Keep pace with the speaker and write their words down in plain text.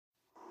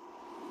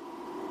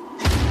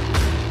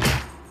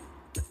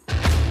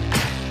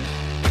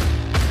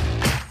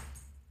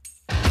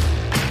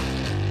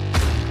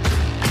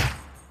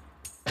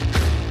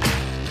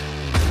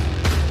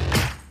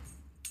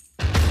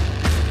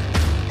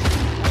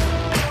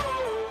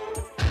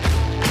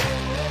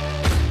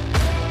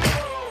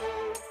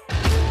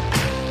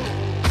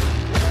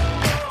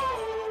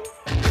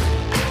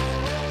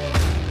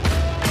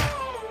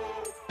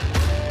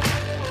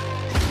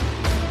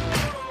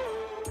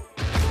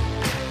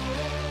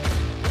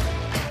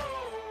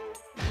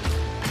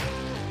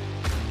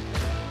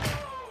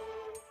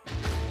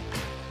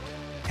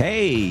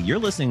Hey, you're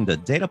listening to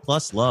Data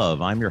Plus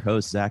Love. I'm your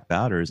host, Zach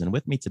Bowders, and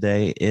with me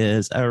today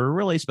is a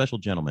really special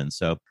gentleman.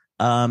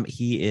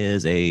 He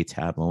is a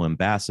Tableau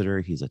ambassador.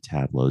 He's a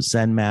Tableau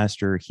Zen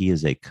master. He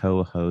is a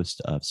co-host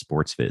of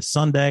Sports Viz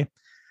Sunday.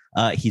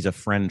 He's a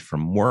friend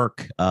from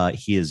work.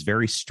 He is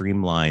very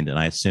streamlined, and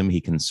I assume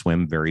he can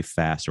swim very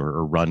fast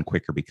or run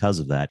quicker because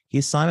of that.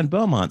 He's Simon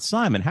Beaumont.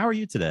 Simon, how are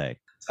you today?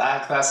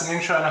 Zach, that's an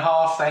intro and a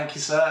half. Thank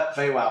you, sir.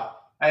 Very well.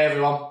 Hey,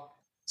 everyone.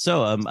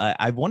 So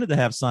I wanted to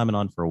have Simon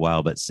on for a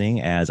while, but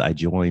seeing as I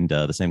joined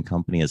the same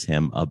company as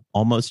him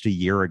almost a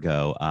year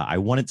ago, I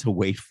wanted to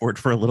wait for it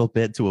for a little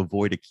bit to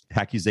avoid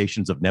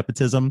accusations of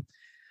nepotism,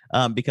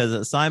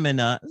 because Simon's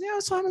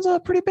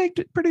a pretty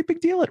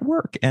big deal at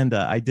work, and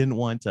I didn't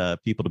want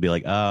people to be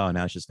like, oh,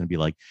 now it's just going to be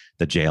like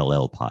the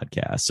JLL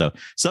podcast. So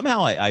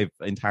somehow I've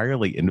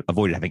entirely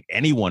avoided having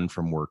anyone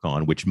from work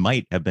on, which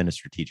might have been a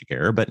strategic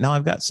error, but now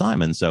I've got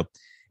Simon, so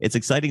it's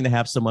exciting to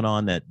have someone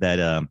on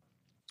that.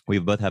 We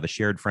both have a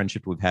shared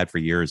friendship we've had for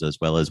years, as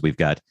well as we've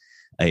got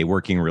a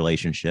working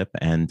relationship.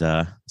 And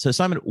so,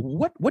 Simon,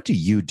 what do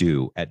you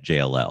do at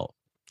JLL?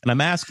 And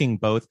I'm asking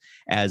both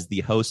as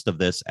the host of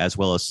this, as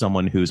well as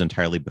someone who's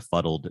entirely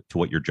befuddled to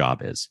what your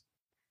job is.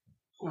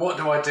 What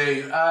do I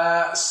do?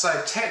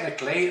 So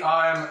technically,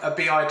 I'm a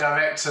BI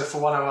director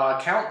for one of our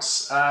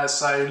accounts.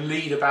 So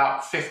lead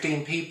about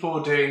 15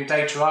 people doing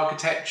data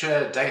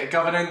architecture, data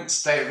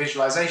governance, data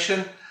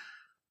visualization.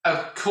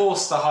 Of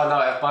course, the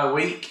highlight of my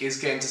week is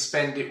getting to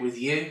spend it with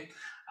you,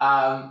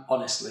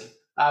 honestly.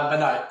 But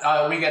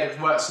no, we get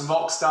to work some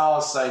rock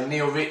stars, so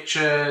Neil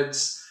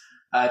Richards,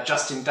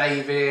 Justin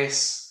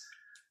Davis,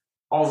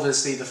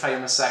 obviously the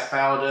famous Zach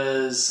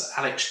Bowders,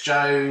 Alex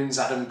Jones,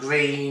 Adam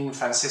Green,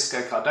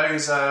 Francisco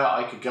Cardozo.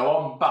 I could go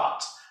on,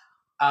 but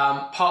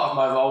part of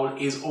my role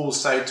is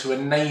also to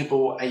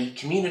enable a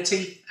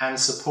community and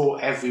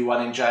support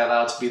everyone in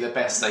JLL to be the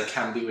best they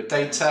can be with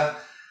data.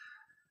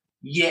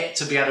 Yet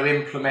to be able to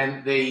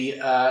implement the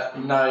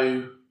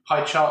no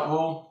pie chart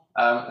rule,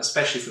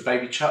 especially for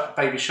baby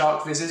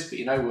shark visits,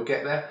 but we'll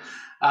get there.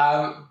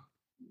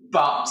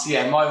 But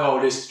yeah, my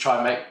role is to try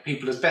and make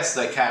people as best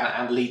as they can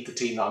and lead the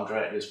team that I'm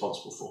directly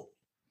responsible for.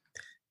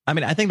 I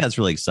mean, I think that's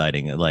really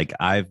exciting. Like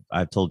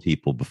I've told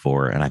people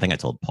before, and I think I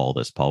told Paul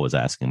this. Paul was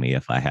asking me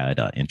if I had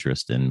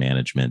interest in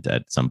management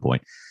at some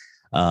point.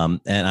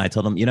 And I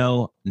told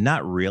him,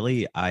 not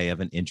really. I have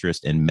an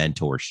interest in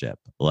mentorship.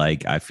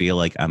 Like, I feel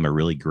like I'm a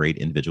really great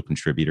individual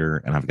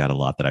contributor and I've got a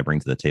lot that I bring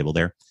to the table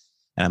there.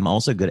 And I'm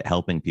also good at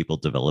helping people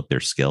develop their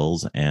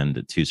skills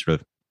and to sort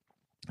of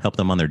help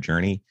them on their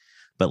journey.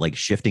 But like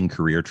shifting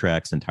career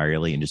tracks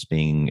entirely and just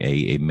being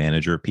a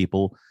manager of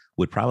people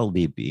would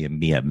probably be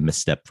a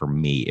misstep for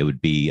me. It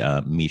would be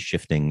me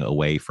shifting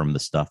away from the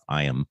stuff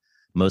I am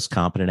most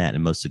competent at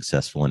and most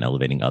successful in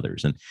elevating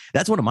others. And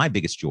that's one of my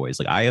biggest joys.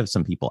 Like I have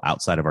some people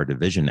outside of our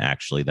division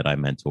actually that I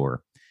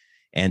mentor,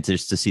 and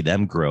just to see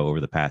them grow over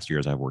the past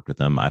years I've worked with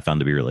them, I found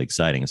to be really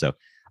exciting. So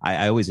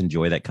I always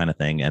enjoy that kind of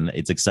thing. And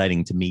it's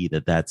exciting to me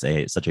that that's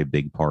such a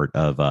big part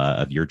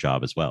of your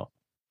job as well.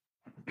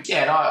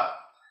 Yeah, and I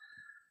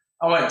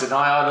won't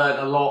deny I learned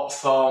a lot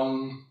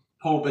from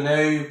Paul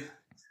Benoob,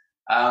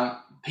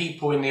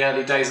 people in the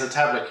early days of the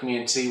Tableau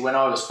community. When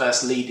I was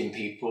first leading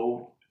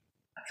people,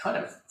 kind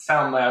of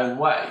found my own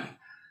way.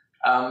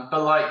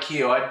 But like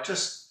you,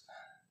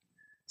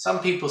 some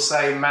people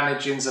say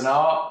managing's an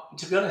art.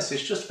 To be honest,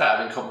 it's just about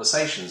having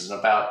conversations and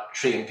about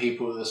treating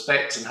people with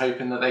respect and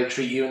hoping that they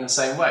treat you in the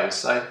same way.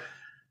 So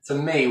for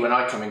me, when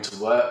I come into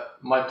work,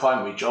 my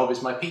primary job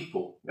is my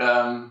people.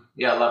 I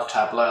love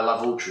Tableau, I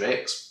love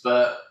Alteryx,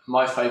 but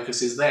my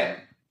focus is them.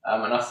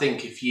 And I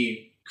think if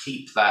you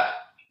keep that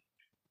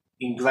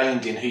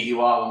ingrained in who you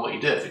are and what you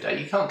do every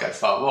day, you can't go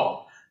far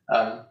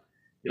wrong.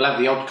 You'll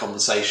have the odd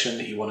conversation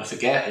that you want to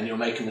forget and you'll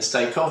make a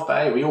mistake of,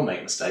 but hey, we all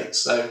make mistakes.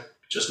 So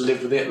just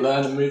live with it,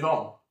 learn and move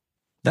on.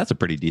 That's a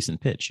pretty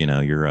decent pitch.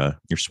 You're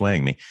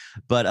swaying me.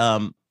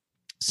 But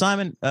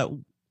Simon,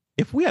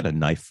 if we had a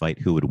knife fight,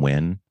 who would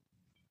win?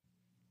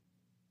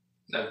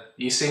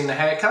 You seen the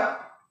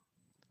haircut?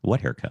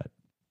 What haircut?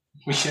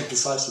 Yeah,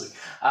 precisely.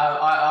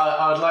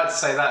 I would like to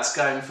say that's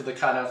going for the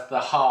kind of the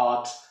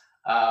hard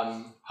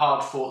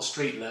fought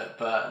street look,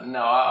 but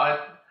no,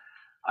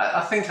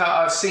 I think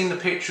I've seen the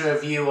picture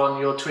of you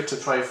on your Twitter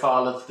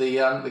profile of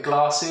the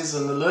glasses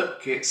and the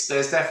look. There's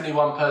definitely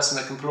one person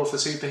that can pull off a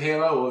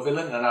superhero or a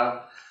villain, and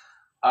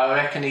I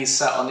reckon he's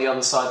sat on the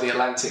other side of the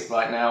Atlantic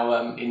right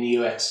now in the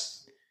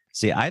US.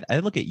 See, I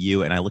look at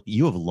you and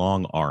you have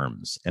long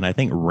arms, and I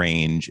think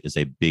range is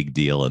a big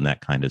deal in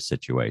that kind of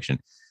situation.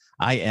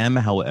 I am,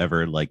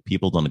 however, like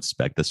people don't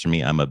expect this from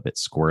me. I'm a bit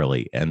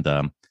squirrely. And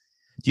do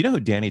you know who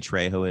Danny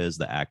Trejo is,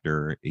 the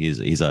actor?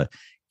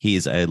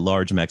 He's a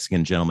large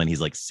Mexican gentleman. He's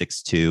like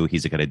 6'2".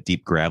 He's got a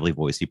deep, gravelly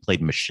voice. He played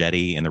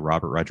Machete in the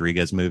Robert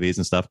Rodriguez movies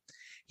and stuff.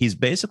 He's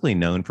basically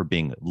known for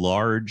being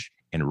large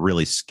and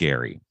really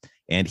scary.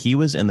 And he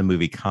was in the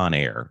movie Con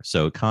Air.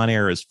 So Con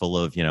Air is full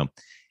of,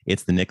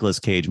 it's the Nicolas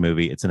Cage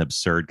movie. It's an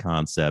absurd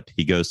concept.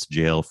 He goes to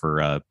jail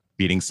for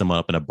beating someone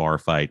up in a bar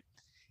fight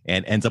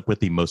and ends up with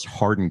the most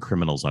hardened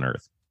criminals on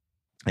earth.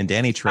 And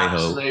Danny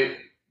Trejo...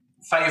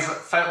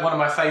 One of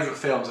my favorite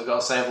films, I've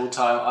got to say, of all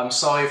time. I'm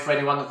sorry for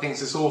anyone that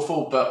thinks it's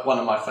awful, but one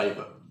of my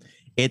favorite.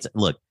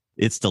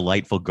 It's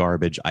delightful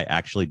garbage. I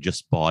actually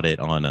just bought it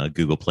on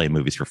Google Play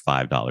Movies for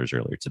 $5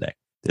 earlier today.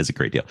 It's a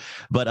great deal.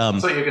 But I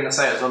thought you were going to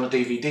say it was on a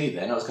DVD.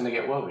 Then I was going to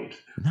get worried.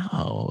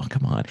 No,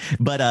 come on.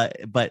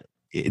 But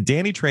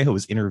Danny Trejo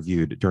was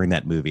interviewed during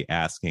that movie,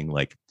 asking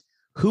like,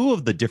 who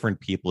of the different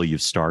people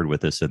you've starred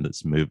with us in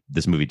this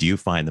movie do you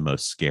find the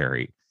most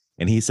scary?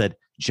 And he said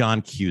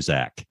John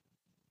Cusack,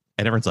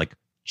 and everyone's like,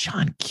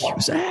 John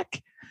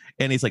Cusack,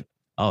 and he's like,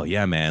 oh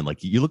yeah, man.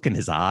 Like you look in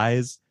his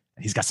eyes,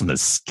 he's got something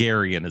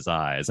scary in his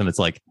eyes, and it's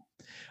like,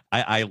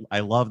 I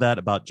love that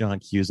about John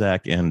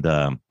Cusack. And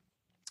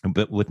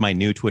but with my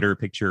new Twitter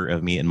picture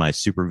of me in my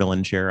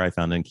supervillain chair I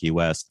found in Key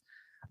West,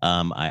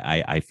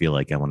 I feel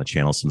like I want to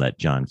channel some of that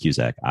John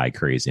Cusack eye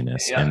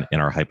craziness in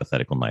our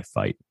hypothetical knife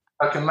fight.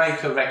 I can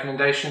make a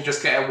recommendation.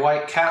 Just get a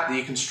white cat that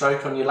you can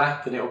stroke on your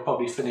lap, and it will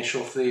probably finish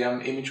off the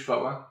image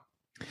quite well.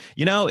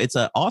 You know, it's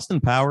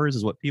Austin Powers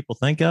is what people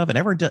think of, and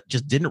everyone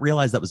just didn't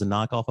realize that was a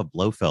knockoff of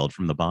Blofeld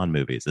from the Bond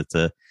movies.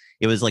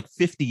 It was like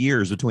 50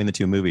 years between the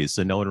two movies,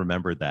 so no one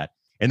remembered that.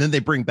 And then they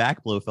bring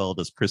back Blofeld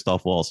as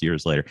Christoph Waltz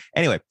years later.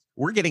 Anyway,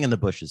 we're getting in the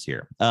bushes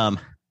here.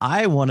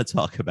 I want to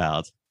talk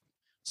about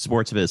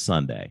Sports Viz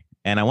Sunday,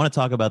 and I want to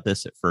talk about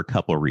this for a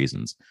couple of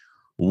reasons.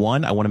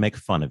 One, I want to make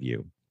fun of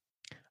you.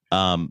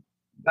 Not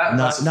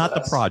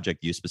the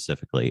project you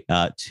specifically.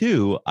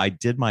 Two, I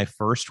did my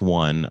first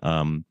one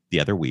the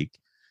other week,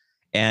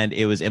 and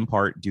it was in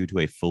part due to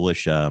a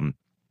foolish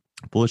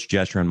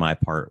gesture on my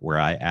part where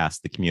I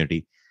asked the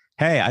community,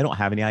 hey, I don't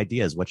have any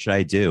ideas. What should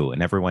I do?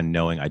 And everyone,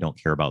 knowing I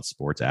don't care about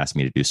sports, asked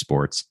me to do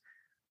sports.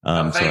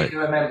 I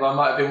remember I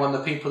might have been one of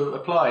the people that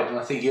replied, and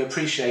I think you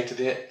appreciated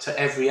it to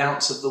every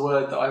ounce of the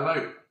word that I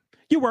wrote.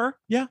 You were,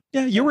 yeah.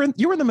 You were in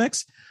the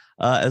mix,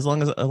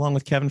 along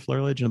with Kevin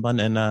Flurridge and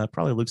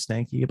probably Luke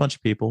Stanky, a bunch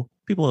of people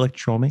who like to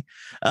troll me.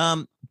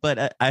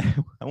 But I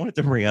wanted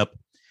to bring up,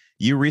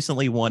 you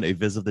recently won a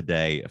Viz of the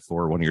Day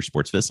for one of your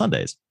Sports Viz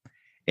Sundays,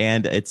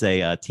 and it's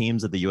a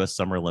teams of the U.S.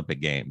 Summer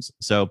Olympic Games.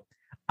 So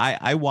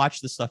I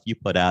watched the stuff you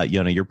put out.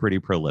 You know, you're pretty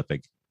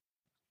prolific,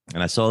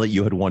 and I saw that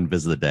you had won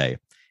Viz of the Day.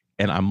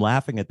 And I'm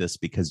laughing at this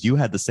because you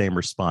had the same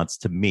response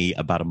to me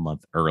about a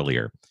month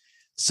earlier.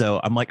 So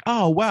I'm like,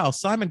 oh, wow,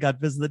 Simon got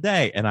Viz of the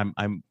Day. And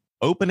I'm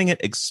opening it,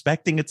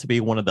 expecting it to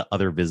be one of the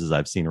other Vizes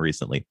I've seen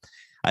recently.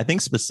 I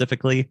think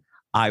specifically,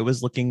 I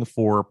was looking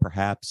for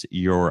perhaps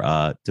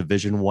your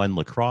Division I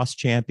lacrosse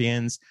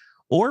champions,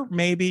 or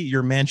maybe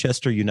your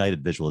Manchester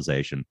United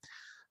visualization.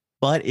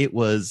 But it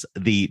was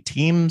the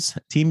Team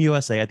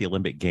USA at the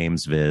Olympic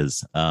Games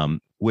Viz,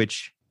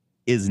 which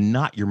is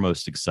not your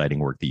most exciting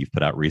work that you've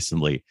put out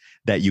recently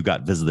that you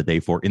got Viz of the Day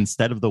for,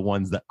 instead of the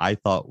ones that I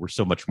thought were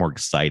so much more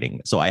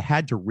exciting. So I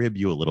had to rib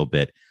you a little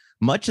bit,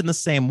 much in the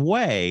same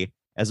way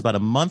as about a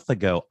month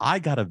ago, I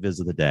got a Viz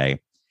of the Day,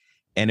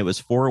 and it was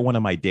for one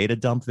of my data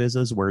dump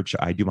Vizes where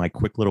I do my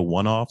quick little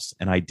one-offs,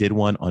 and I did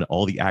one on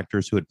all the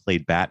actors who had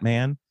played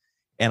Batman,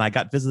 and I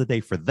got Viz of the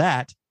Day for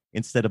that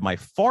instead of my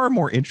far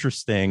more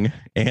interesting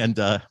and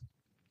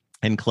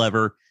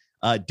clever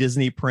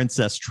Disney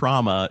princess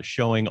trauma,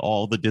 showing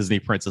all the Disney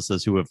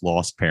princesses who have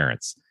lost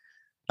parents.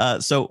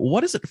 So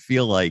what does it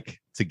feel like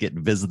to get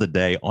Viz of the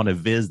Day on a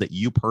Viz that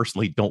you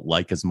personally don't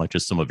like as much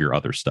as some of your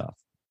other stuff?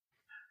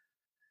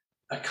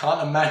 I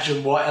can't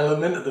imagine what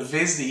element of the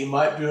Viz that you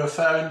might be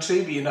referring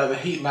to, but you know, the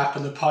heat map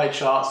and the pie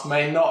charts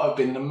may not have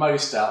been the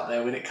most out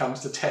there when it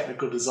comes to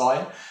technical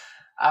design.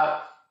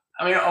 I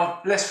mean,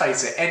 let's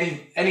face it,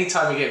 any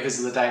time you get Viz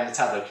of the Day in the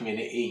Tableau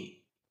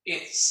community,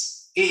 it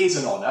is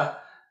an honour.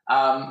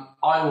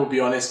 I will be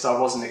honest, I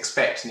wasn't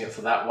expecting it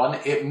for that one.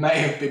 It may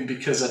have been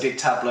because I did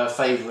Tableau a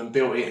favour and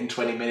built it in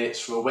 20 minutes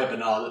for a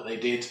webinar that they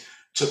did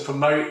to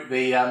promote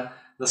the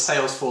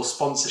Salesforce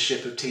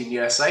sponsorship of Team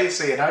USA.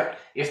 So, you know,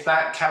 if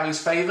that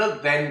carries favour,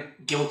 then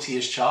guilty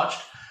as charged.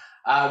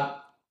 But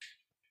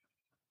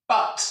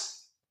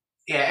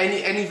yeah,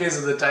 any Viz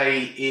of the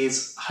Day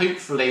is,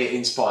 hopefully it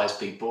inspires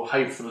people.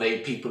 Hopefully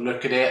people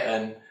look at it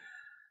and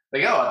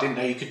they go, oh, I didn't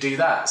know you could do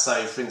that.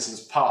 So, for instance,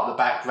 part of the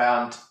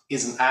background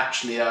isn't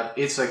actually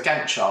it's a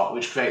Gantt chart,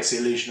 which creates the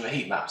illusion of a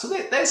heat map. So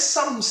there's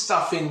some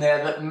stuff in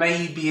there that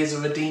maybe is a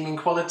redeeming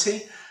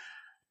quality.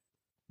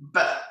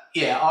 But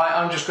yeah,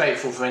 I'm just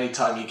grateful for any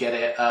time you get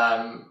it.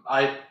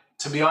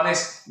 To be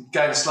honest,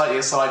 going slightly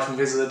aside from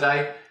Viz of the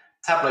Day,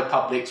 Tableau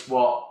Public's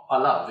what I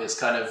love. It's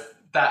kind of,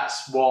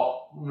 that's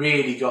what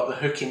really got the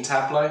hook in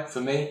Tableau for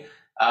me.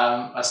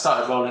 I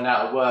started rolling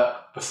out of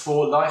work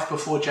before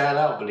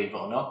JLL, believe it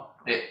or not.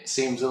 It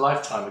seems a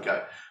lifetime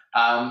ago.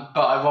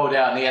 But I rolled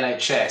out in the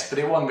NHS, but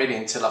it wasn't really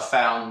until I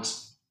found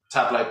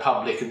Tableau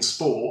Public and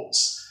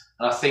Sports.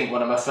 And I think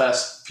one of my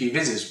first few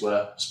Vizes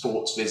were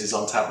sports Vizes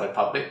on Tableau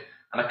Public.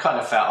 And I kind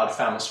of felt I'd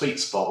found a sweet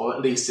spot, or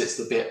at least it's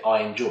the bit I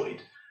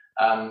enjoyed.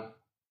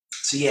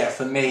 So yeah,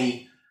 for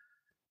me,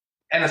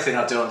 anything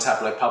I do on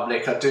Tableau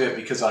Public, I do it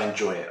because I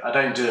enjoy it. I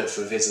don't do it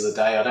for Viz of the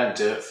Day. I don't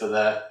do it for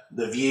the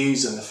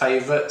views and the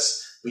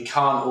favourites. We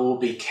can't all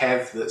be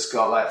Kev that's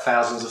got like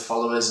thousands of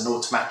followers and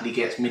automatically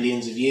gets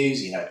millions of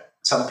views. You know,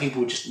 Some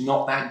people are just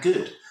not that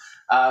good.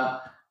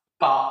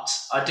 But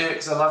I do it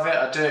because I love it.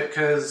 I do it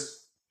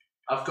because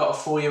I've got a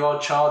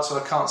 4-year-old child, so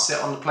I can't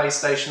sit on the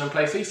PlayStation and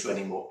play FIFA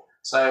anymore.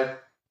 So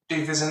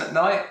do Vision at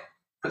night,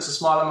 puts a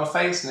smile on my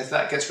face, and if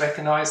that gets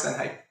recognised, then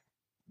hey,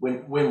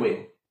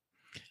 win-win.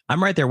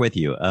 I'm right there with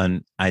you.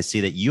 And I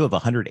see that you have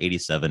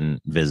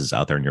 187 visits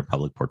out there in your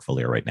public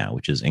portfolio right now,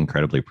 which is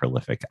incredibly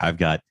prolific. I've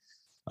got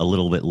a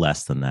little bit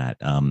less than that.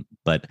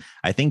 But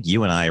I think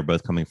you and I are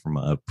both coming from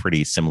a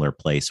pretty similar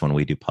place when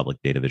we do public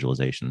data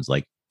visualizations.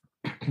 Like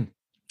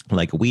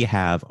we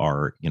have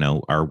our,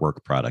 our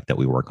work product that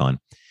we work on.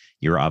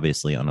 You're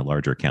obviously on a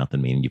larger account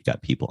than me, and you've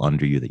got people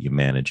under you that you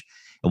manage.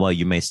 And while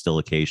you may still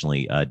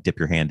occasionally dip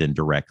your hand in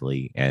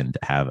directly and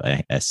have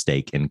a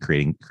stake in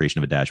creation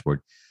of a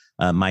dashboard,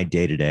 my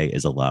day-to-day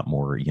is a lot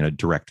more,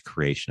 direct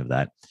creation of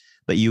that.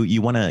 But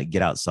you want to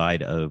get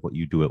outside of what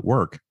you do at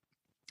work.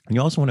 And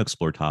you also want to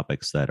explore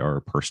topics that are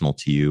personal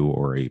to you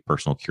or a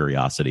personal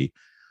curiosity,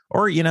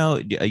 or,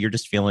 you're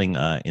just feeling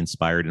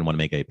inspired and want to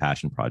make a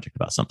passion project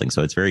about something.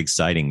 So it's very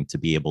exciting to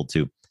be able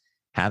to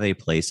have a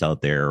place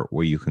out there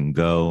where you can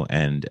go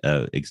and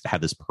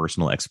have this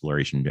personal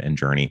exploration and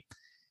journey.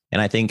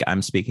 And I think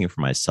I'm speaking for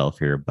myself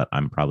here, but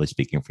I'm probably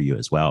speaking for you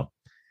as well.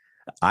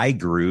 I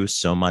grew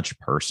so much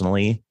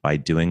personally by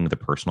doing the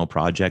personal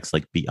projects,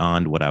 like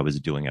beyond what I was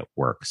doing at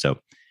work. So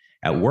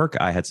at work,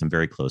 I had some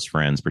very close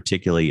friends,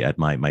 particularly at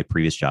my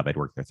previous job. I'd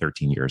worked there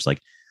 13 years. Like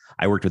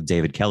I worked with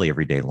David Kelly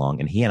every day long,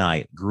 and he and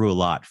I grew a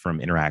lot from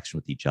interaction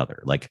with each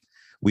other. Like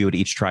we would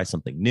each try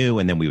something new,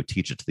 and then we would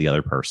teach it to the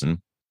other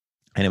person.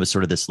 And it was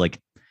sort of this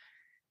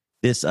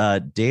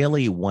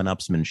daily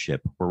one-upsmanship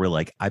where we're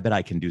like, I bet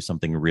I can do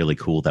something really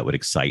cool that would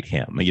excite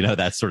him,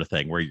 that sort of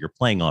thing where you're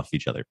playing off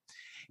each other.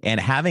 And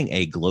having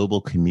a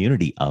global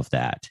community of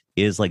that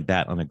is like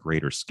that on a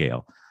greater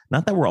scale.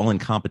 Not that we're all in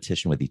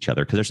competition with each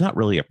other, because there's not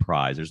really a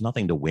prize. There's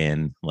nothing to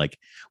win. Like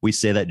we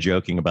say that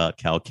joking about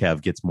Cal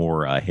Kev gets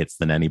more hits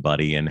than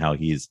anybody and how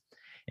he's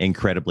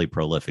incredibly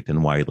prolific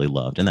and widely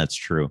loved. And that's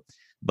true.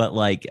 But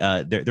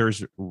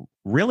there's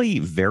really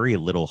very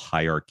little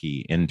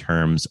hierarchy in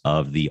terms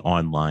of the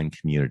online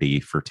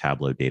community for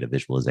Tableau data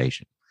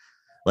visualization.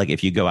 Like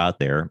if you go out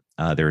there,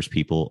 there's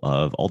people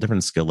of all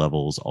different skill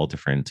levels, all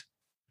different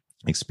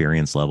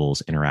experience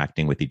levels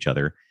interacting with each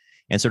other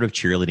and sort of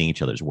cheerleading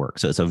each other's work.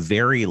 So it's a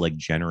very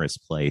generous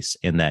place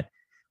in that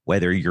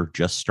whether you're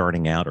just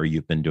starting out or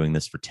you've been doing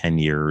this for 10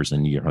 years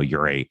and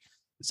you're a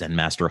Zen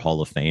Master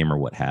Hall of Fame or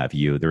what have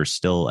you, there's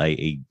still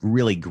a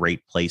really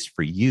great place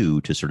for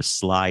you to sort of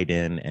slide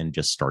in and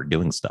just start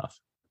doing stuff.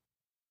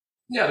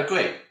 Yeah, I'd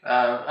agree.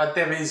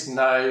 There is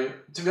to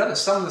be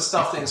honest, some of the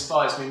stuff that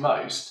inspires me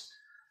most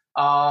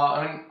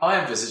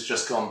Iron Viz has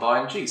just gone by,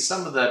 and geez,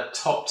 some of the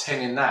top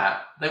 10 in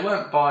that, they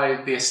weren't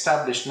by the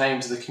established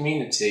names of the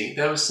community.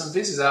 There was some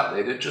Vizes out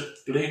there that just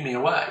blew me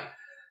away.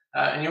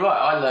 And you're right,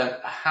 I learned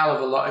a hell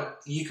of a lot.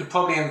 You could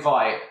probably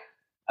invite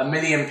 1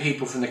 million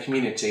people from the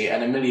community,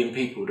 and 1 million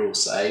people would all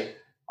say,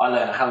 I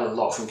learned a hell of a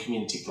lot from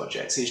community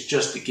projects. It's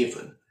just a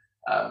given.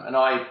 And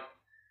I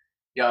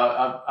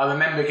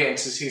remember getting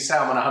to see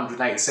Sam on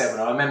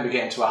 187. I remember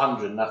getting to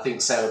 100, and I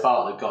think Sarah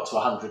Bartlett got to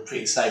 100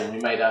 pretty soon.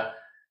 We made a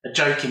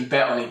joking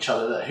bet on each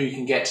other that who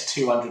can get to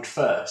 200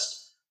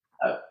 first.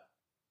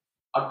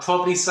 I'd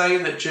probably say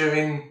that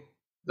during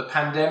the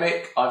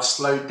pandemic, I've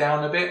slowed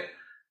down a bit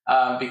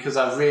because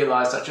I've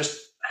realised I just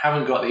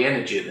haven't got the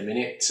energy at the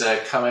minute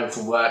to come home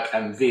from work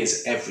and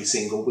viz every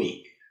single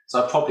week.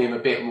 So I probably am a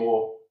bit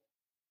more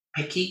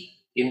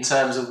picky in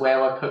terms of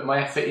where I put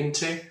my effort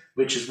into,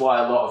 which is why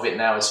a lot of it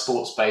now is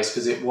sports-based,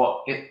 because it's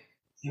what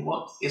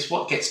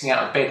gets me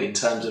out of bed in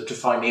terms of to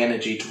find the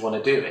energy to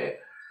want to do it.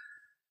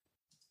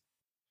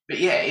 But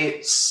yeah,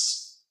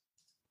 it's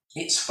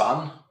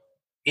fun.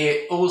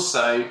 It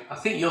also, I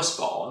think you're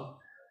spot on.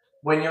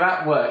 When you're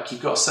at work,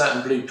 you've got a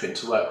certain blueprint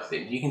to work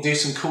within. You can do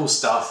some cool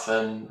stuff,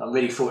 and I'm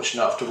really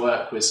fortunate enough to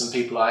work with some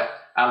people like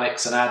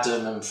Alex and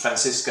Adam and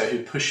Francisco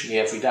who push me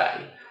every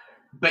day.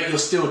 But you're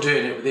still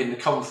doing it within the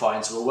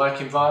confines of a work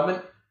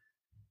environment.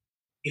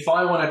 If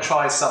I want to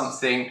try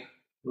something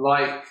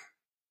like,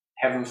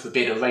 heaven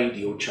forbid, a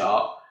radial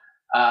chart,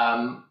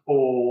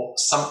 or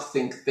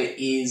something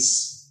that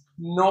is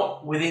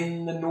not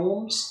within the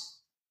norms,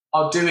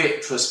 I'll do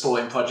it for a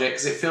sporting project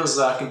because it feels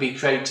like I can be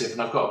creative,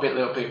 and I've got a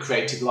little bit of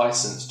creative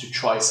license to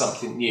try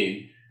something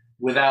new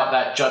without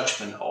that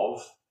judgment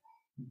of,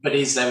 but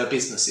is there a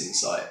business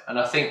insight? And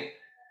I think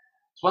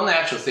it's one of the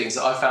actual things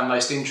that I found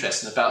most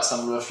interesting about some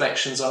of the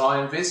reflections on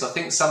IronViz. I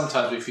think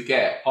sometimes we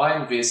forget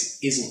IronViz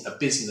isn't a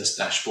business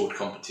dashboard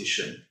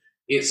competition.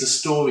 It's a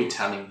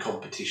storytelling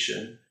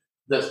competition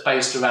that's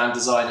based around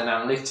design and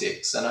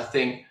analytics. And I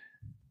think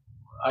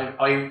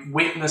I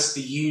witnessed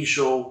the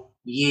usual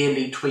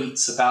yearly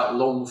tweets about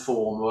long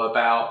form or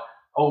about,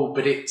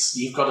 but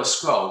you've got to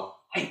scroll.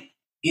 Hey,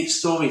 it's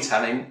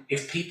storytelling.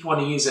 If people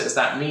want to use it as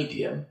that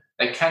medium,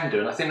 they can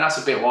do. And I think that's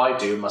a bit what I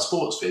do in my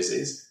sports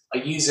viz. I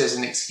use it as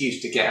an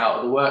excuse to get out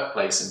of the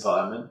workplace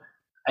environment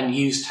and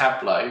use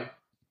Tableau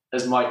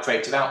as my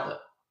creative outlet.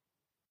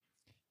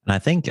 And I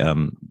think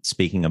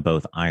speaking of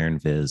both Iron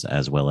Viz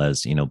as well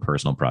as,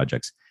 personal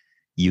projects,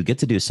 you get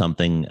to do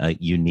something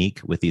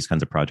unique with these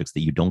kinds of projects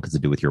that you don't get to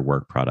do with your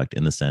work product,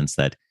 in the sense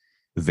that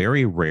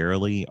very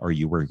rarely are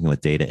you working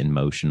with data in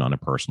motion on a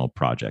personal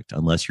project,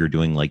 unless you're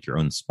doing like your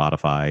own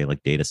Spotify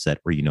like data set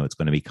where it's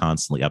going to be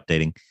constantly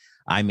updating.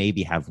 I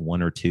maybe have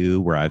one or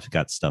two where I've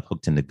got stuff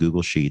hooked into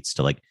Google Sheets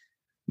to like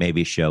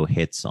maybe show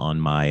hits on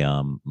my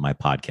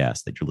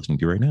podcast that you're listening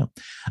to right now.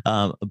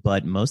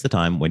 But most of the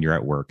time when you're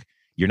at work,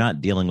 you're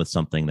not dealing with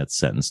something that's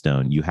set in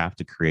stone. You have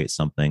to create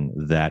something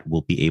that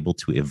will be able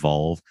to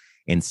evolve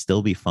and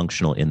still be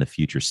functional in the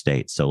future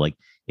state. So like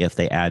if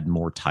they add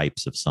more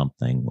types of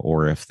something,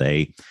 or if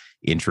they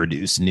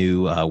introduce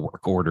new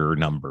work order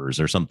numbers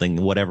or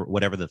something,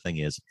 whatever the thing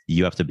is,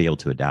 you have to be able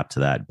to adapt to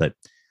that. But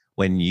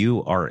when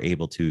you are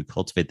able to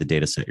cultivate the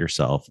data set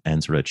yourself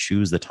and sort of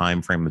choose the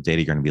time frame of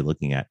data you're going to be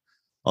looking at,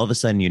 all of a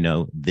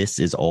sudden, this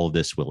is all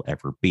this will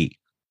ever be.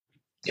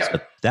 Yeah. So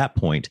at that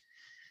point,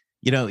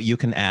 you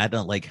can add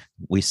like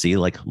we see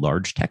like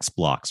large text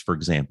blocks, for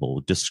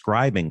example,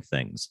 describing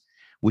things,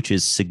 which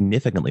is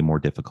significantly more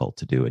difficult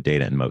to do a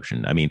data in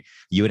motion. I mean,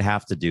 you would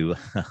have to do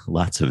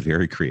lots of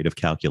very creative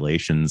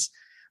calculations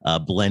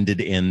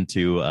blended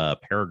into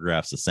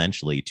paragraphs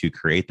essentially to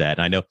create that.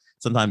 And I know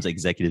sometimes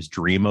executives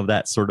dream of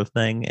that sort of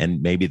thing,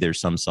 and maybe there's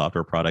some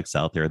software products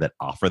out there that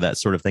offer that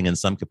sort of thing in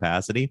some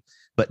capacity,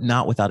 but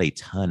not without a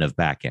ton of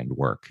back-end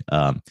work.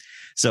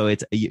 So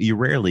it's you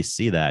rarely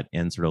see that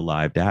in sort of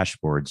live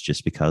dashboards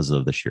just because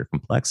of the sheer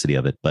complexity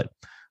of it. But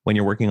when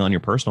you're working on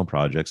your personal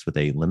projects with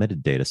a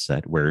limited data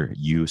set where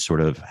you sort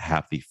of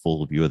have the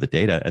full view of the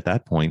data, at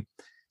that point,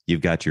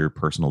 you've got your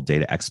personal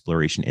data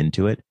exploration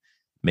into it,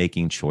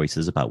 making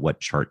choices about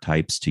what chart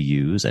types to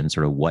use and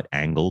sort of what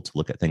angle to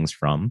look at things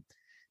from.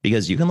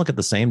 Because you can look at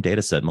the same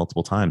data set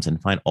multiple times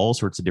and find all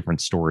sorts of different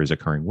stories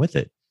occurring with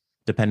it,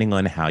 depending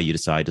on how you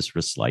decide to sort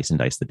of slice and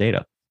dice the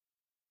data.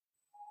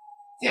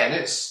 Yeah, and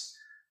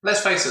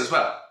let's face it as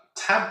well,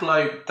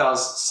 Tableau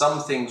does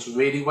some things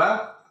really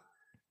well,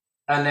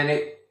 and then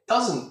it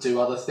doesn't do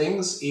other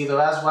things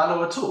either as well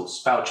or at all,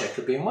 spell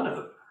checker being one of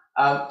them.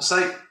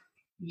 So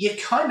you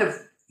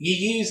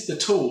use the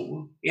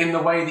tool in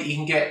the way that you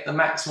can get the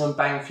maximum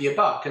bang for your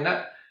buck. And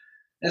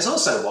that's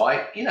also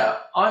why,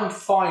 I'm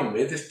fine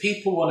with, if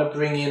people want to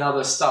bring in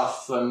other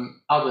stuff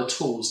from other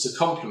tools to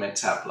complement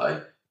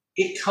Tableau,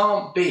 it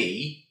can't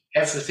be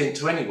everything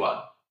to anyone.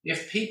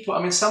 If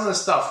people, some of the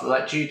stuff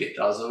like Judith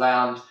does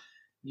around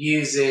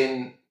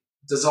using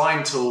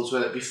design tools,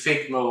 whether it be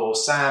Figma or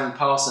Sam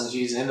Parsons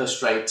using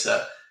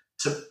Illustrator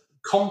to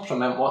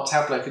complement what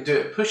Tableau could do,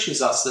 it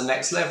pushes us to the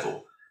next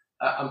level.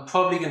 I'm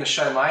probably going to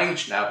show my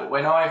age now, but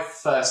when I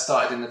first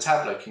started in the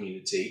Tableau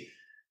community,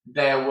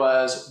 there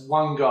was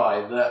one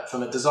guy that,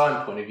 from a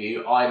design point of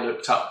view, I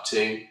looked up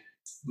to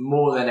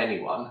more than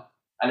anyone,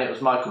 and it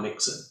was Michael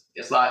Nixon.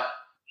 It's like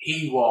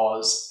he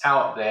was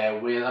out there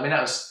with,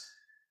 that was,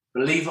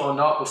 believe it or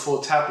not,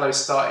 before Tableau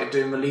started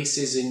doing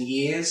releases in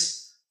years.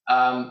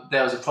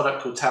 There was a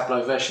product called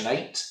Tableau version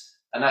 8,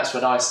 and that's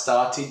when I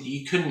started.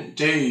 You couldn't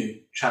do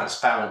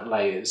transparent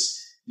layers.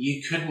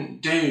 You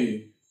couldn't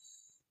do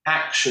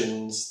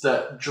actions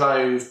that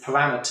drove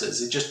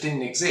parameters. It just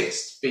didn't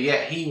exist. But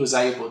yet he was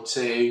able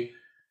to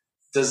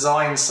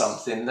design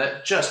something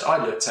that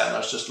I looked at and I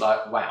was just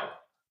like, wow.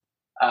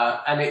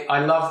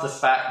 I love the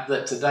fact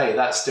that today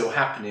that's still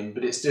happening,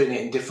 but it's doing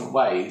it in different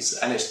ways,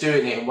 and it's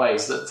doing it in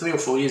ways that 3 or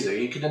 4 years ago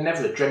you could have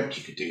never dreamt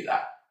you could do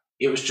that.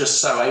 It was just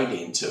so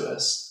alien to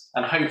us.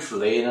 And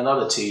hopefully in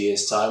another 2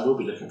 years' time, we'll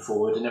be looking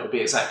forward and it will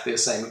be exactly the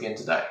same again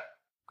today.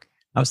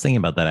 I was thinking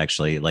about that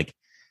actually, like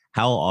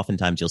how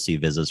oftentimes you'll see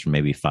visits from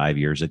maybe 5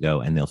 years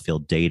ago and they'll feel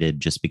dated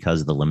just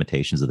because of the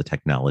limitations of the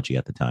technology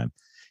at the time.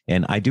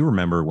 And I do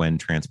remember when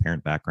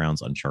transparent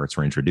backgrounds on charts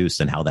were introduced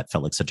and how that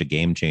felt like such a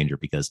game changer,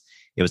 because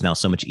it was now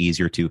so much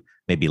easier to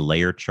maybe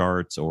layer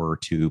charts or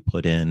to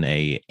put in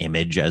a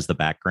image as the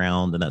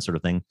background and that sort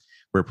of thing.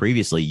 Where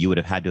previously you would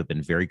have had to have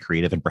been very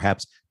creative and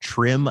perhaps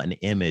trim an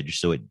image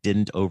so it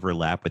didn't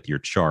overlap with your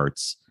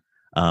charts,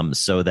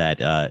 so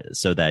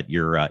that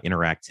your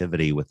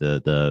interactivity with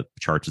the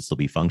charts would still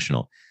be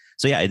functional.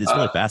 So yeah, it's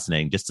really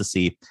fascinating just to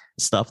see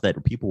stuff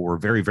that people were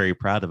very, very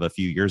proud of a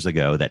few years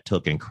ago that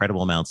took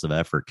incredible amounts of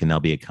effort can now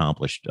be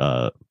accomplished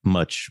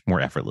much more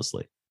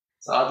effortlessly.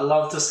 So I'd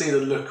love to see the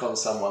look on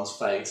someone's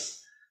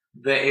face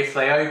that if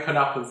they open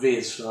up a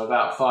viz from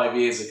about 5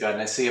 years ago and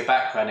they see a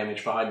background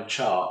image behind the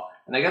chart,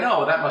 and they go, oh,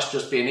 well, that must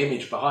just be an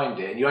image behind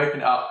it. And you open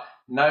it up.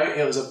 No,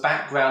 it was a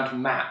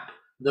background map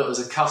that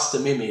was a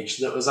custom image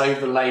that was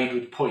overlaid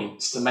with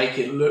points to make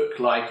it look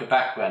like a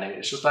background image.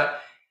 It's just like,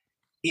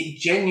 it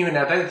genuinely,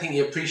 I don't think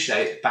you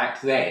appreciate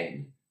back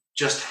then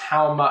just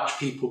how much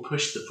people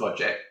pushed the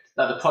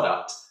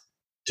product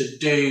to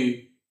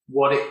do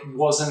what it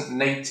wasn't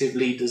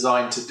natively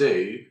designed to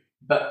do,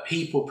 but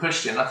people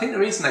pushed it. And I think the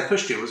reason they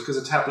pushed it was because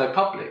of Tableau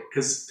Public,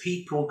 because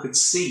people could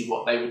see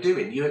what they were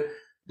doing.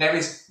 There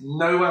is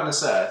no one on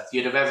this earth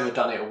you'd have ever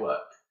done it at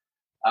work.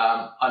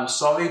 I'm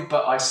sorry,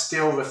 but I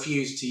still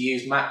refuse to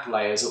use map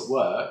layers at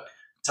work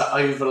to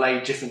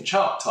overlay different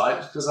chart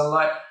types, because I'm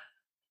like,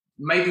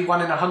 maybe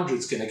 1 in 100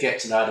 is going to get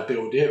to know how to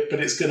build it, but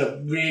it's going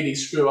to really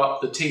screw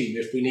up the team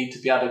if we need to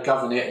be able to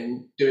govern it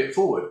and do it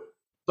forward.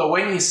 But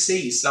when you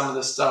see some of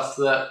the stuff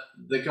that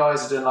the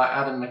guys are doing, like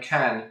Adam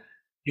McCann,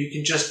 who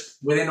can just,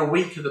 within a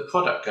week of the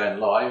product going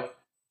live,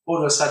 all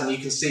of a sudden you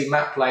can see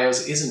map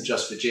layers isn't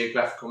just for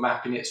geographical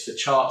mapping, it's for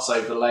charts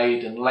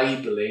overlaid and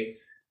labeling.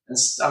 And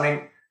I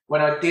mean,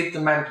 when I did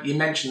you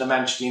mentioned the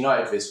Manchester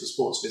United viz for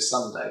Sports Viz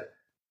Sunday,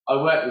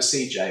 I worked with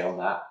CJ on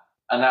that.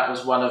 And that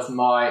was one of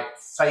my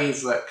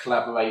favourite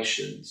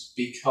collaborations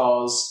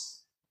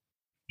because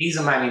he's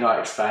a Man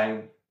United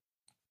fan.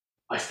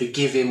 I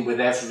forgive him with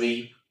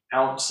every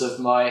ounce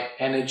of my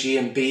energy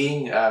and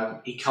being.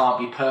 He can't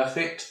be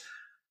perfect.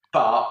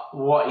 But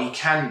what he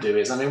can do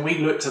is, I mean, we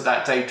looked at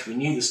that data, we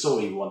knew the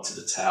story we wanted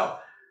to tell.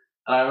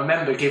 And I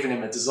remember giving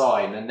him a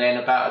design, and then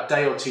about a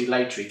day or two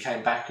later, he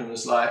came back and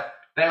was like,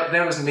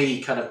 there was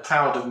me kind of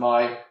proud of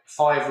my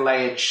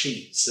 5-layered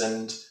sheets,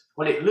 and,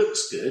 well, it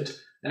looks good.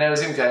 And there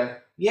was him going,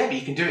 yeah, but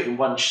you can do it in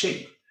one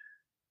sheet.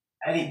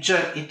 And it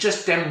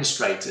just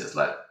demonstrated,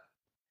 like,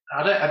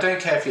 I don't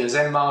care if you're a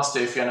Zen master,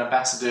 if you're an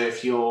ambassador,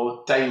 if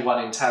you're day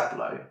one in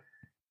Tableau.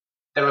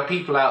 There are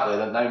people out there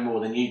that know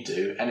more than you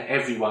do, and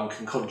everyone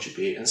can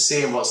contribute. And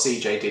seeing what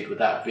CJ did with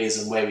that viz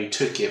and where he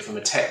took it from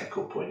a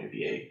technical point of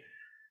view,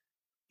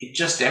 it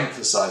just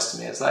emphasized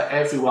to me, it's like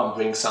everyone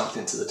brings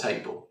something to the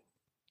table.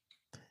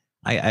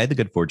 I had the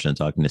good fortune of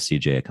talking to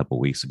CJ a couple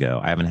of weeks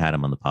ago. I haven't had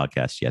him on the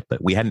podcast yet,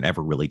 but we hadn't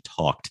ever really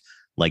talked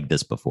like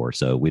this before.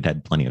 So we'd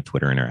had plenty of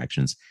Twitter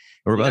interactions.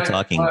 We're about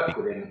talking.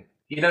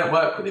 You don't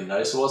work with him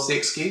though. So what's the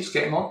excuse?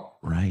 Get him on.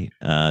 Right.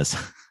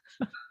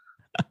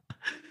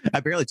 I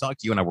barely talk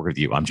to you when I work with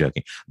you. I'm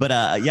joking. But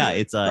yeah,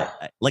 it's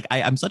like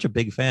I'm such a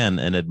big fan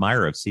and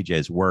admirer of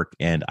CJ's work.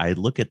 And I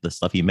look at the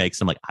stuff he makes.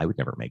 I'm like, I would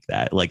never make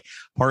that. Like,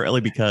 partly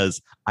because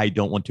I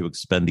don't want to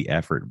expend the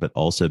effort, but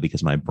also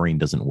because my brain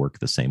doesn't work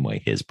the same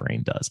way his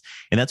brain does.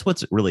 And that's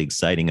what's really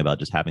exciting about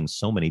just having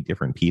so many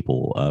different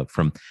people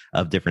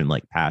of different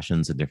like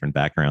passions and different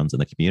backgrounds in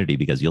the community,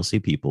 because you'll see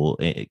people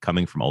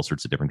coming from all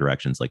sorts of different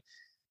directions. Like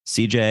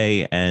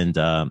CJ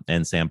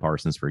and Sam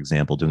Parsons, for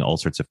example, doing all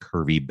sorts of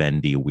curvy,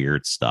 bendy,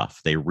 weird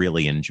stuff. They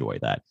really enjoy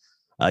that.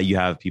 You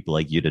have people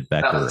like Judith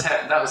Becker.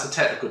 That was a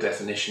technical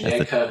definition.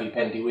 Curvy,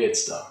 bendy, weird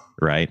stuff.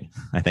 Right.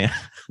 I think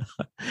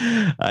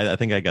I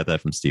think I got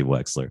that from Steve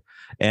Wexler.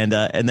 And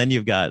then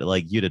you've got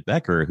like Judith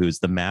Becker, who's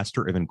the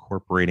master of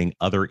incorporating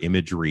other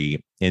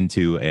imagery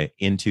into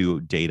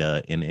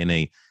data in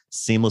a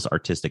seamless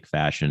artistic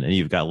fashion. And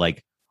you've got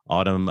like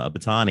Autumn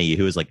Batani,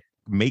 who is like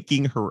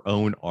making her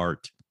own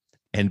art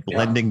and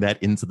blending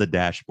that into the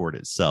dashboard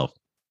itself.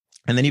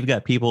 And then you've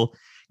got people,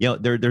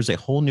 there's a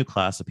whole new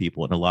class of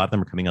people, and a lot of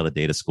them are coming out of the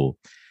data school,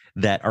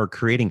 that are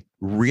creating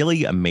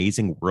really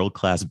amazing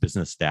world-class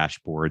business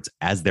dashboards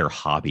as their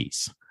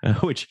hobbies,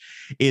 which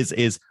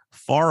is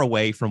far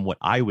away from what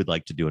I would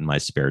like to do in my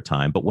spare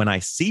time. But when I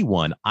see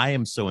one, I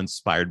am so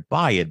inspired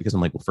by it, because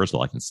I'm like, well, first of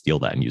all, I can steal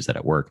that and use that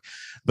at work.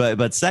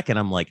 But second,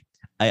 I'm like,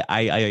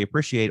 I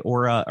appreciate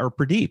or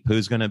Pradeep,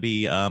 who's going to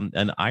be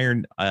an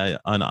Iron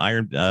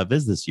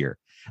Viz this year.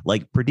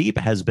 Like, Pradeep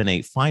has been a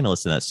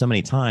finalist in that so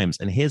many times,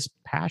 and his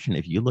passion,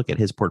 if you look at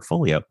his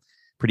portfolio,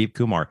 Pradeep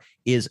Kumar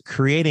is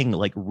creating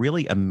like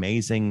really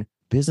amazing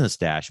business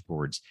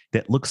dashboards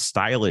that look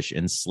stylish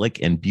and slick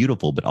and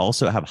beautiful, but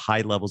also have high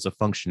levels of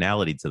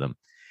functionality to them.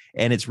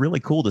 And it's really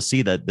cool to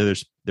see that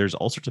there's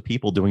all sorts of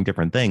people doing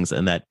different things,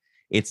 and that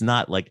it's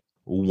not like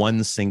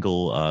one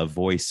single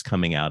voice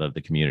coming out of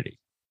the community.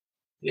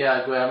 Yeah, I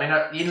agree.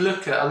 I mean, you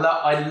look at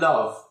I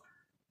love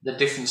the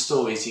different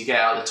stories you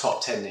get out of the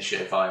top 10 this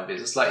year of Iron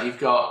Biz. It's like you've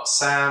got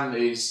Sam,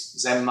 who's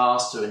Zen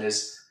Master and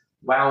has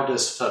wowed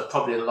us for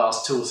probably the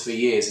last 2 or 3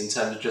 years in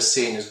terms of just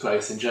seeing his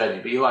growth and journey.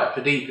 But you're right,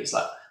 Pradeep, it's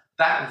like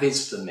that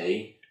viz for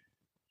me,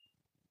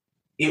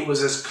 it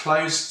was as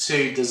close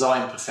to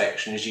design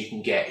perfection as you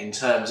can get in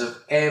terms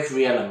of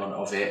every element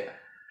of it.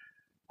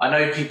 I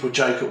know people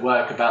joke at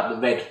work about the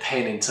red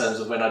pen in terms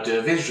of when I do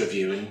a viz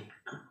review, and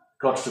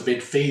God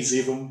forbid Fee's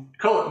even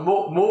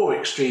more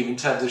extreme in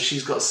terms of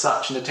she's got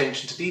such an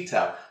attention to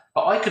detail.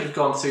 But I could have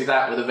gone through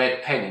that with a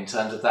red pen in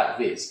terms of that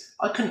viz.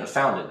 I couldn't have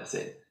found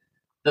anything.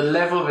 The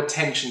level of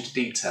attention to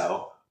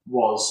detail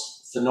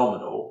was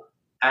phenomenal.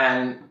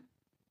 And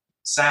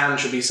Sam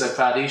should be so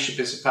proud, he should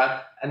be so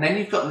proud. And then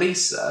you've got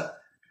Lisa,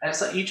 and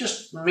it's like you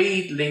just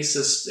read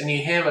Lisa's and you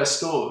hear her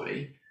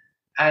story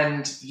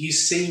and you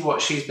see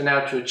what she's been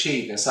able to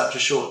achieve in such a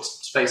short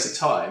space of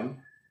time.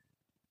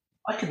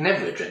 I could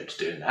never have dreamt of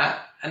doing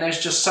that. And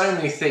there's just so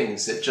many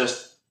things that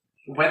just,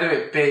 whether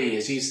it be,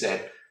 as you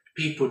said,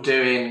 people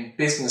doing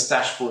business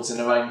dashboards in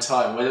their own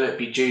time, whether it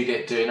be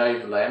Judith doing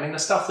overlay. I mean, the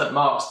stuff that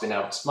Mark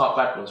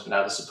Gladwell's been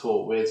able to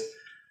support with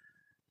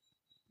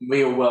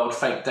real world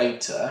fake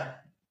data,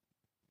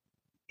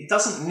 it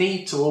doesn't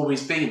need to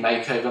always be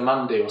Makeover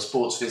Monday or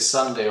Sports Viz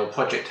Sunday or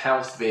Project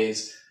Health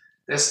Viz.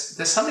 There's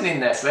something in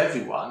there for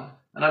everyone.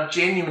 And I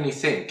genuinely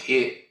think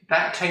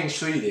that came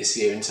through this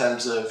year in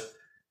terms of,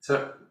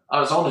 I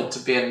was honoured to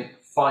be a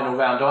final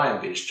round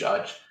Iron Viz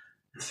judge.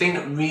 The thing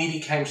that really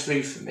came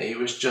through for me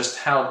was just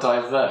how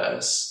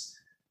diverse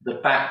the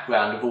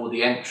background of all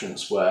the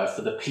entrants were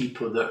for the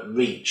people that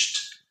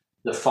reached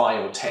the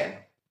final 10.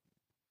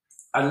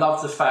 I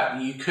love the fact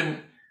that you couldn't,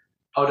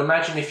 I would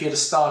imagine if you'd have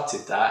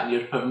started that and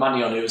you'd put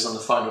money on who was on the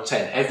final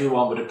 10,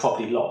 everyone would have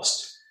probably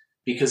lost,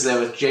 because there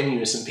were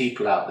genuinely some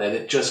people out there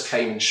that just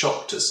came and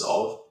shocked us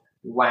of,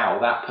 wow,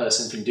 that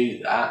person can do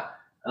that.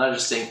 And I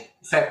just think,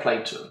 fair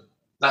play to them.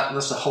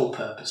 That's the whole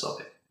purpose of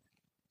it.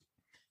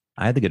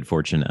 I had the good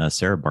fortune,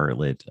 Sarah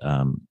Bartlett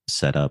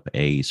set up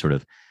a sort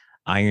of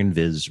Iron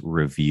Viz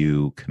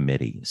review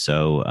committee.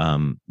 So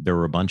there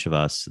were a bunch of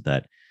us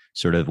that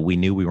sort of, we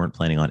knew we weren't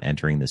planning on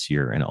entering this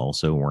year and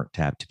also weren't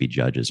tapped to be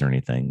judges or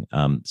anything.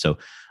 So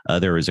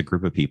there was a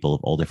group of people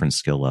of all different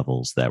skill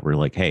levels that were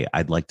like, hey,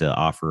 I'd like to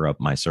offer up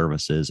my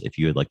services. If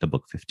you would like to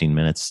book 15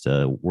 minutes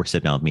to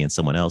sit down with me and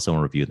someone else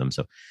and review them.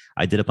 So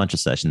I did a bunch of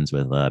sessions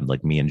with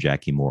like me and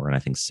Jackie Moore, and I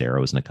think Sarah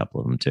was in a couple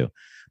of them too.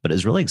 But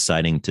it's really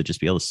exciting to just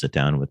be able to sit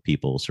down with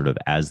people sort of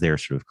as they're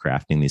sort of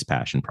crafting these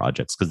passion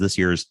projects. Because this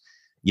year's,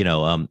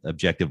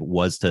 objective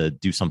was to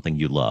do something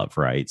you love,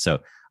 right? So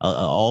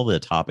all the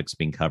topics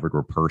being covered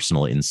were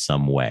personal in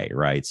some way,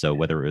 right? So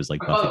whether it was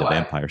like Buffy the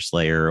Vampire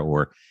Slayer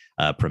or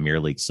Premier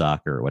League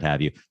soccer or what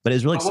have you. But it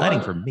was really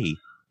exciting for me.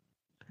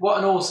 What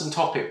an awesome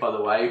topic, by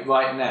the way,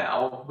 right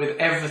now, with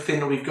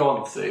everything that we've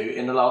gone through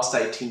in the last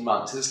 18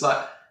 months. It's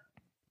like,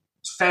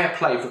 fair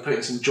play for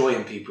putting some joy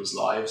in people's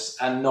lives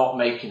and not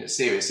making it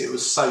serious. It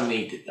was so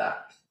needed,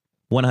 that.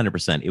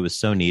 100%. It was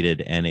so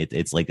needed. And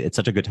it's like, it's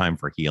such a good time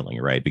for healing,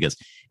 right? Because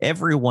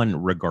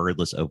everyone,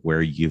 regardless of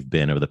where you've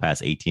been over the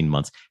past 18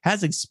 months,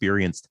 has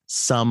experienced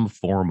some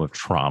form of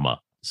trauma.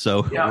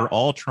 So we're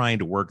all trying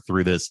to work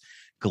through this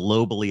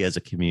globally as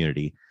a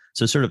community.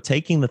 So sort of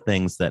taking the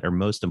things that are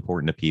most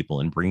important to people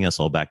and bringing us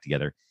all back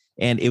together.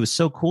 And it was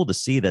so cool to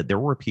see that there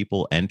were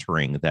people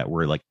entering that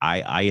were like,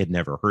 I had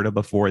never heard of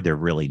before. They're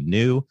really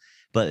new,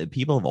 but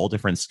people of all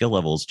different skill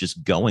levels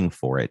just going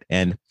for it.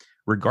 And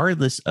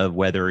regardless of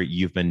whether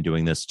you've been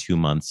doing this 2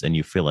 months and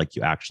you feel like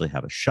you actually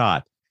have a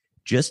shot,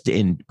 just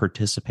in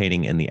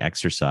participating in the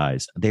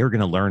exercise, they're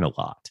going to learn a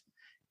lot.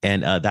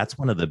 And that's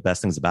one of the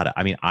best things about it.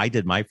 I mean, I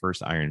did my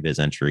first Iron Viz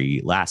entry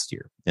last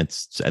year. And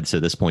so at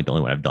this point, the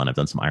only one I've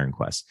done some Iron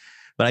Quests.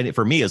 But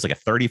for me, it was like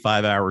a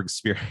 35-hour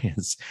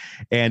experience.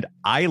 And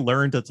I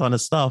learned a ton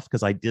of stuff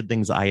because I did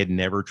things I had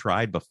never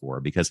tried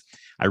before, because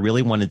I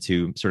really wanted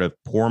to sort of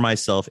pour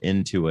myself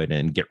into it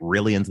and get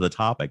really into the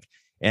topic.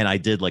 And I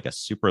did like a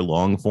super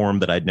long form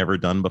that I'd never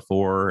done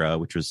before,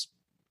 which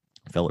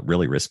felt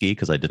really risky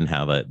because I didn't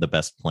have the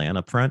best plan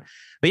up front.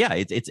 But yeah,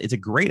 it's a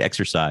great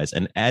exercise.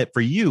 And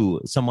for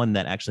you, someone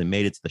that actually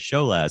made it to the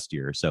show last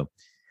year. So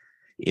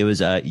it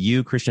was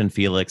you, Christian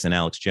Felix, and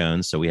Alex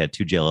Jones. So we had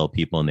 2 JLL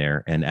people in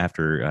there. And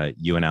after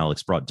you and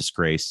Alex brought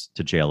disgrace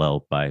to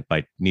JLL by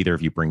neither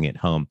of you bringing it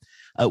home,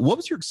 what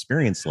was your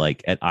experience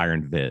like at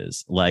Iron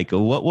Viz? Like,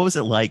 what was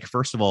it like?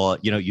 First of all,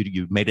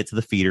 you made it to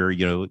the feeder.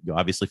 You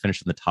obviously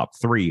finished in the top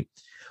 3.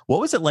 What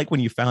was it like when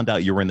you found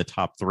out you were in the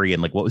top 3?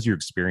 And like, what was your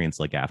experience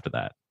like after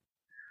that?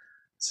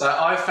 So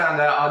I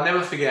found out, I'll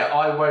never forget,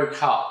 I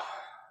woke up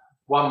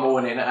one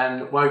morning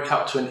and woke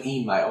up to an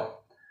email.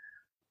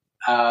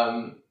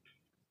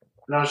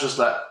 And I was just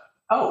like,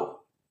 oh.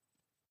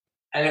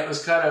 And it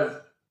was kind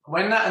of,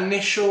 when that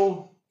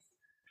initial,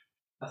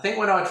 I think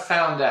when I'd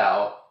found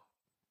out,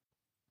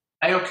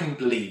 I couldn't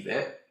believe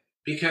it,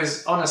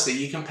 because honestly,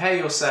 you compare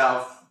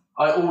yourself.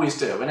 I always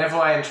do. Whenever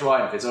I enter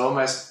Iron Viz, I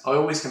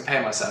always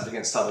compare myself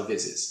against other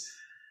Vizes.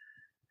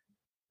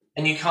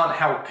 And you can't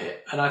help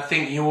it. And I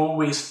think you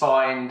always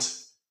find,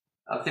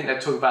 I think they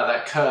talk about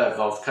that curve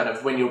of kind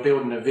of when you're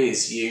building a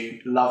Viz,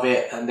 you love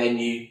it and then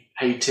you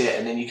hate it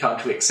and then you come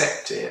to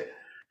accept it.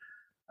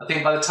 I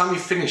think by the time you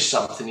finish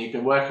something you've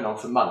been working on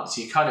for months,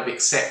 you kind of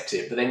accept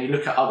it, but then you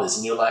look at others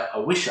and you're like, I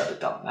wish I'd have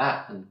done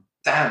that, and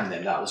damn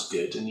them, that was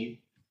good. And you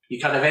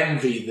kind of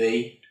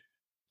envy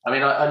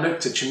I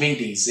looked at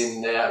Chimides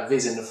in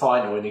Viz in the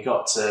final when he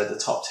got to the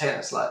top 10.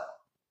 It's like,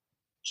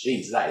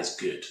 geez, that is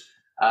good.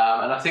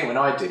 And I think when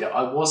I did it,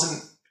 I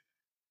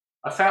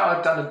felt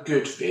I'd done a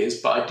good Viz,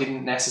 but I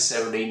didn't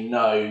necessarily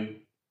know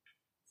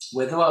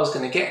whether I was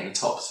going to get in the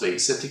top 3.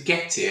 So to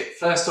get it,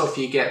 first off,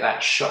 you get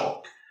that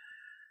shock.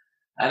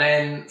 And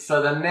then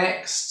for the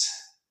next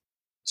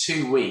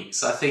 2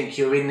 weeks, I think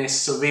you're in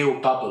this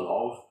surreal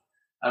bubble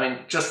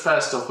of, just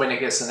first off, when it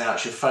gets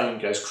announced, your phone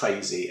goes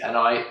crazy. And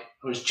I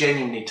was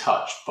genuinely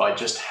touched by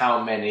just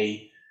how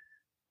many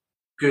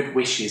good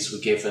wishes were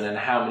given and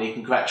how many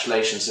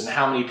congratulations and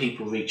how many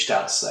people reached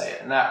out to say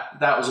it. And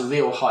that was a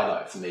real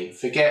highlight for me.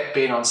 Forget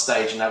being on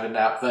stage and having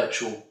that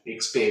virtual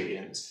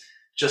experience,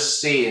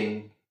 just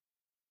seeing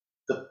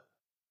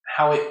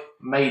how it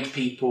made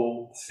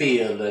people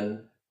feel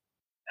and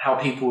how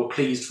people were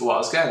pleased for what I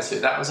was going through.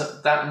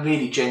 That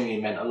really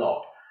genuinely meant a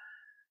lot.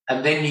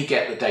 And then you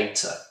get the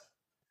data.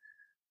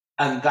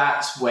 And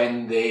that's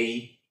when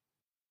the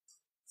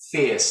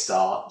fear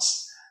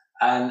starts.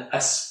 And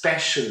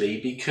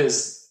especially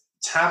because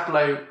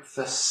Tableau,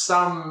 for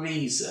some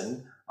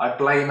reason, I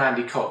blame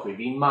Andy Cochran.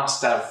 He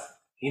must have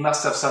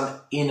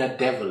some inner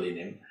devil in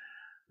him,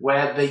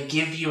 where they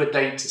give you a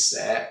data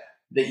set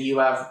that you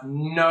have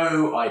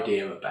no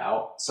idea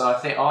about. So I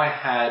think I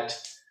had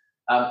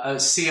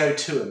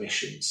CO2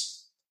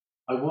 emissions.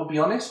 I will be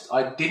honest,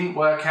 I didn't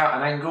work out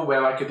an angle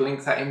where I could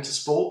link that into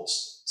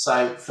sports.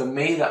 So for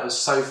me, that was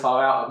so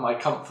far out of my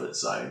comfort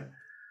zone.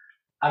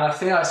 And I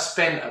think I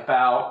spent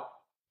about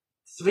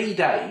 3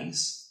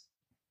 days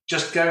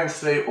just going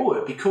through, oh,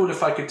 it'd be cool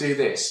if I could do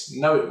this.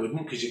 No, it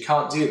wouldn't, because you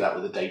can't do that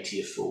with the data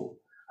you're full.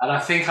 And I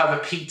think I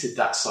repeated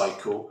that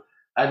cycle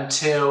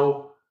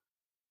until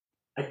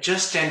I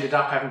just ended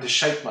up having to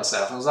shake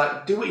myself. And I was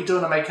like, do what you're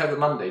doing on Makeover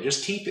Monday.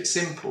 Just keep it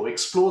simple,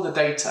 explore the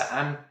data,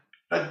 and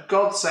for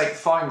God's sake,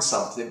 find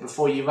something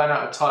before you run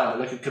out of time and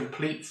look a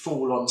complete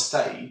fool on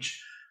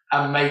stage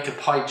and make a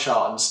pie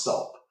chart and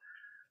stop.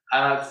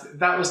 And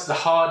that was the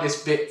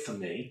hardest bit for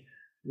me,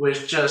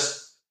 was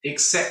just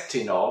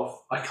accepting of,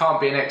 I can't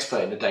be an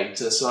expert in the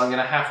data, so I'm going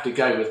to have to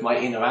go with my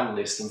inner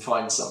analyst and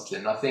find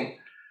something. I think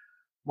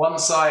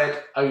once I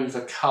had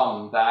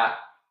overcome that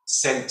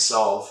sense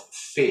of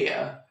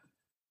fear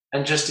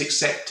and just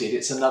accepted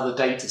it's another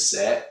data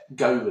set,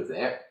 go with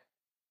it,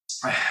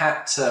 I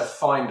had to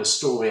find a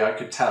story I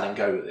could tell and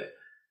go with it.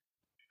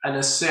 And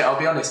I'll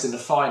be honest, in the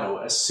final,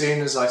 as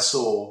soon as I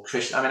saw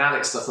Christian,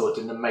 Alex, I thought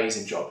did an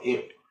amazing job.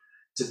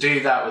 To do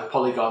that with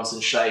polygons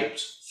and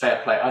shapes,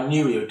 fair play. I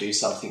knew he would do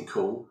something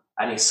cool,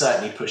 and he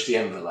certainly pushed the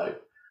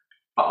envelope.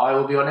 But I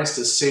will be honest,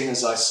 as soon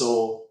as I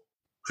saw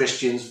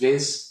Christian's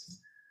viz,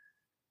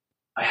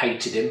 I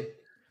hated him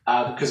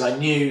because I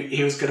knew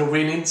he was going to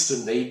win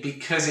instantly,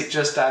 because it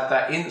just had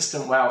that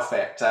instant wow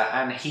factor,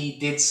 and he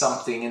did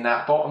something in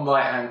that bottom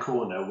right-hand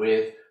corner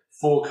with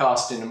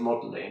forecasting and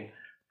modelling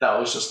that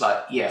was just like,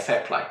 yeah,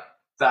 fair play.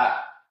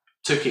 That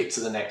took it to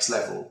the next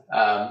level.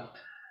 And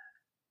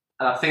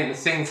I think the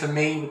thing for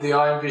me with the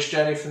Iron Viz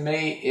journey for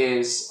me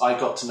is I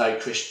got to know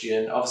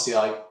Christian. Obviously,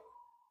 I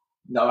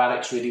know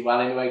Alex really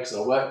well anyway because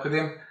I work with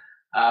him.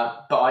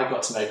 But I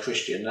got to know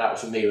Christian, and that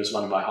for me was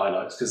one of my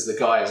highlights, because the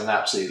guy is an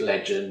absolute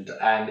legend.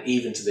 And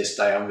even to this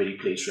day, I'm really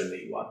pleased for him that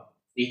he won.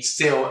 He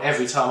still,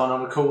 every time I'm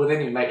on a call with him,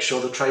 he makes sure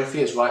the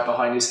trophy is right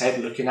behind his head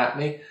looking at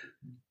me.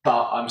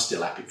 But I'm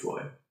still happy for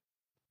him.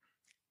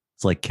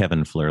 It's like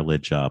Kevin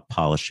Flerledge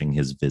polishing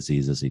his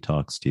vizzies as he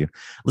talks to you.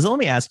 So let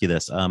me ask you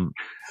this: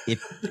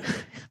 if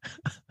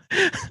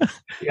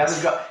he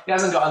hasn't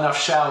got enough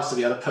shells to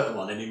be able to put them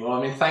on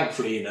anymore.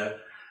 Thankfully,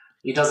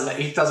 he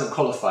doesn't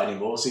qualify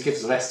anymore, so he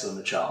gives the rest of them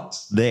a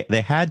chance.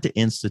 They had to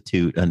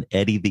institute an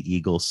Eddie the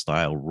Eagle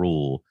style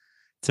rule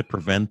to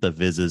prevent the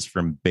Vizzes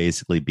from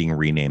basically being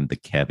renamed the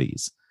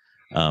Kevies.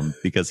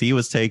 Because he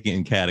was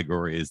taking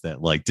categories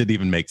that didn't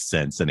even make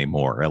sense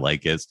anymore.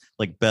 It's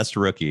like best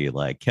rookie,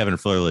 like Kevin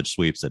Flerledge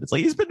sweeps it. It's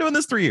like he's been doing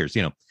this 3 years,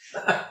 Yeah,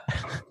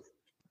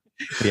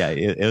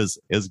 it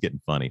was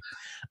getting funny.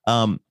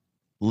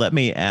 Let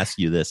me ask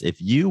you this: if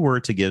you were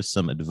to give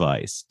some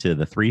advice to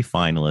the 3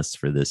 finalists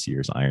for this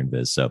year's Iron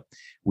Viz, so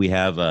we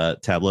have a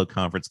Tableau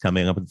conference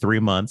coming up in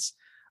 3 months.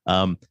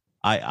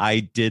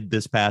 I did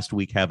this past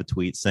week have a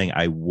tweet saying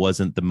I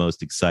wasn't the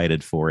most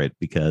excited for it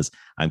because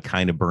I'm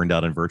kind of burned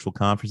out on virtual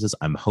conferences.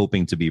 I'm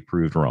hoping to be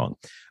proved wrong.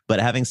 But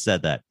having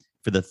said that,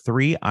 for the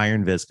 3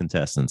 Iron Viz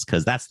contestants,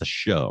 because that's the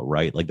show,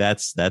 right?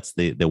 That's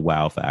the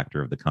wow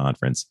factor of the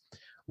conference.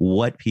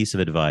 What piece of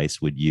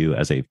advice would you,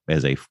 as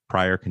a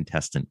prior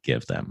contestant,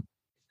 give them?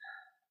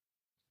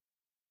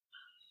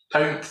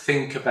 Don't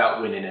think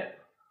about winning it.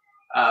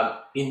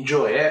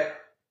 Enjoy it,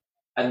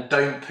 and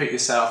don't put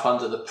yourself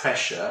under the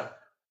pressure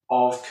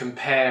of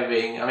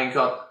comparing.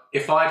 God,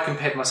 if I'd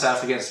compared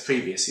myself against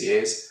previous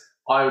years,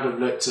 I would have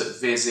looked at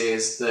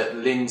Viz's that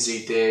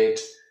Lindsay did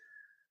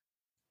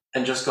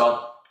and just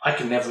gone, I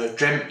could never have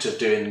dreamt of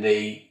doing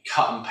the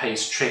cut and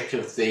paste trick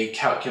of the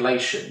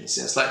calculations.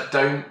 It's like,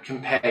 don't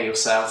compare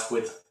yourself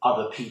with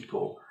other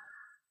people,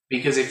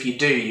 because if you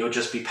do, you'll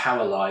just be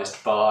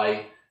paralyzed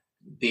by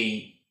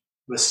the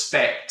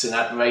respect and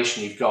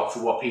admiration you've got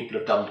for what people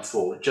have done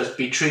before. Just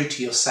be true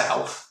to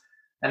yourself.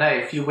 And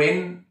hey, if you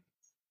win,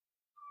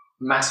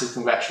 massive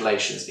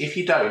congratulations. If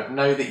you don't,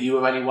 know that you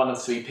were only one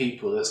of 3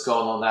 people that's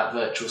gone on that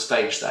virtual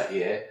stage that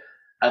year,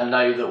 and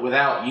know that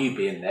without you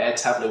being there,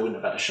 Tableau wouldn't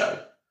have had a show.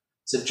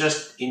 So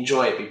just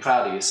enjoy it, be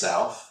proud of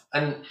yourself.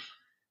 And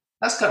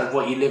that's kind of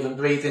what you live and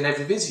breathe in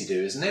every viz you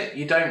do, isn't it?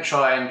 You don't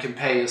try and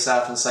compare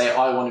yourself and say,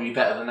 I want to be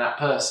better than that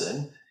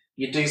person.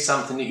 You do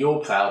something that you're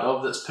proud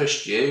of, that's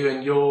pushed you,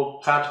 and you're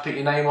proud to put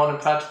your name on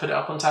and proud to put it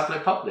up on Tableau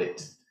Public.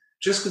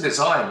 Just because it's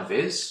Iron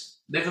Viz,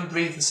 live and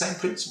breathe the same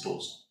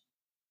principles.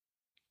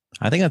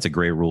 I think that's a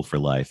great rule for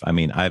life.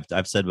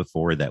 I've said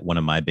before that one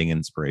of my big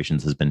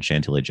inspirations has been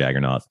Chantilly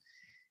Jagannath.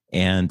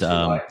 And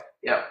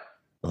yeah.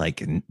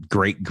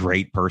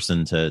 Great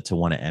person to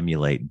want to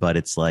emulate, but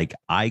it's like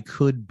I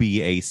could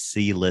be a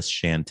C-list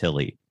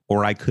Chantilly,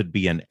 or I could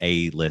be an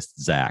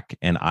A-list Zach.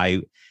 And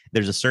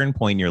there's a certain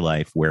point in your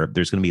life where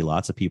there's going to be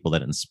lots of people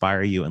that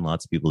inspire you and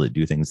lots of people that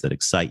do things that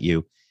excite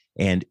you,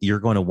 and you're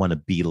going to want to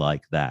be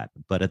like that.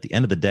 But at the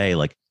end of the day,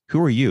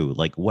 who are you?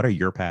 What are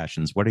your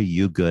passions? What are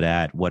you good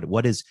at?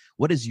 What is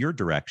your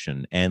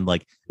direction? And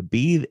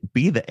be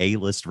the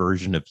A-list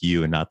version of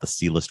you and not the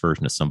C-list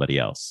version of somebody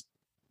else.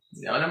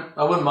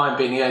 I wouldn't mind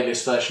being the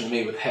A-list version of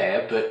me with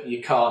hair, but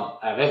you can't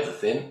have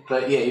everything.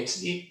 But yeah,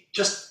 you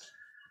just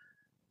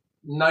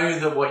know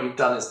that what you've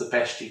done is the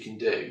best you can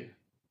do.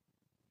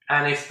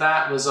 And if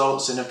that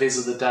results in a Viz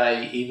of the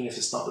Day, even if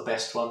it's not the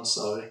best one,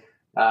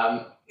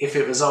 if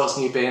it results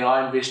in you being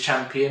Iron Viz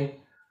champion,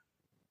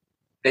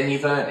 then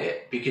you've earned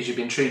it because you've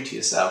been true to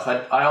yourself.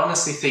 I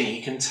honestly think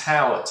you can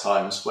tell at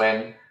times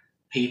when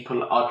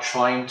people are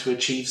trying to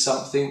achieve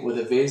something with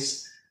a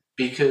Viz,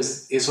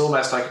 because it's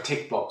almost like a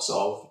tick box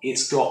of,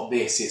 it's got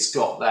this, it's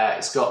got that,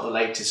 it's got the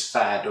latest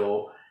fad.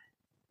 Or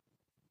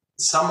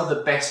some of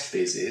the best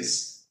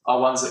Vizes are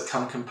ones that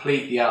come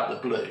completely out of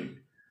the blue,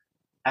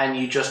 and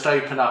you just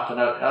open up. And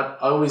I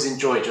always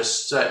enjoy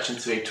just searching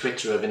through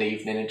Twitter of an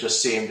evening and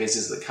just seeing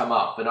Vizes that come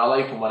up, and I'll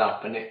open one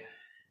up, and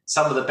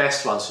some of the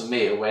best ones for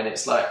me are when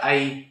it's like,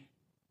 A,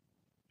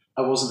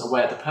 I wasn't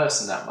aware of the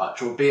person that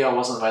much, or B, I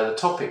wasn't aware of the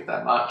topic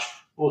that much,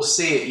 or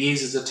C, it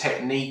uses a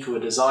technique or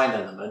a design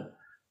element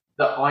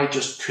that I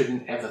just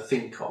couldn't ever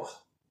think of.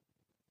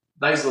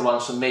 Those are the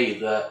ones for me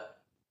that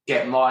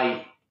get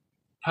my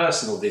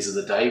personal Viz of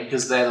the Day,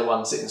 because they're the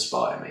ones that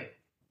inspire me.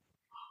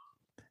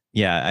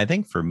 Yeah, I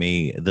think for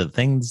me, the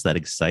things that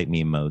excite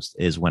me most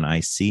is when I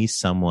see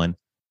someone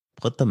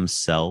put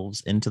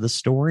themselves into the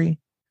story.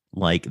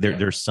 Like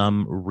there's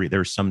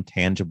some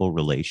tangible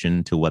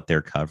relation to what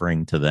they're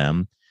covering to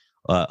them,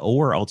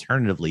 or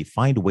alternatively,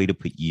 find a way to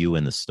put you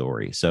in the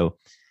story. So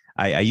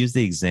I use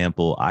the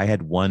example. I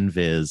had one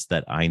Viz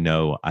that I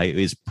know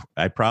I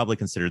probably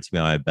consider it to be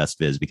my best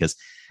Viz, because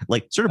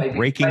like sort of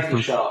breaking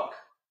through Shark.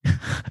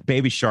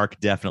 Baby Shark,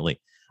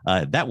 definitely.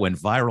 That went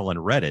viral on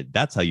Reddit.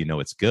 That's how you know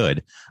it's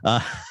good.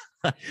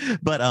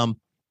 But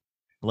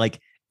like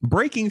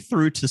breaking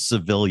through to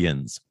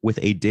civilians with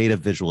a data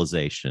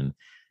visualization,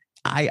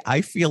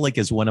 I feel like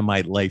is one of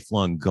my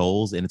lifelong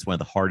goals, and it's one of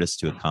the hardest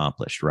to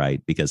accomplish,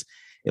 right? Because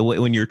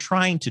when you're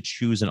trying to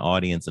choose an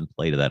audience and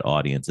play to that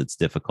audience, it's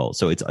difficult.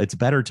 So it's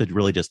better to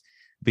really just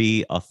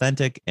be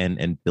authentic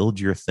and build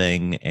your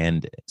thing.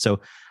 And so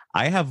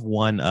I have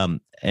one,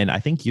 and I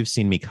think you've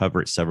seen me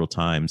cover it several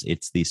times.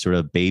 It's the sort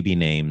of baby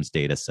names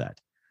data set.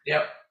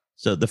 Yep.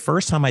 So the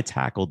first time I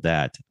tackled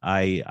that,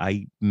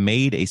 I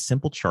made a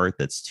simple chart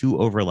that's two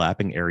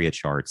overlapping area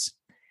charts,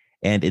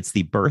 and it's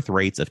the birth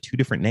rates of two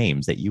different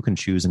names that you can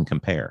choose and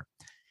compare.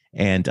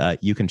 And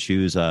you can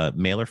choose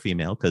male or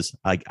female, because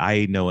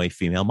I know a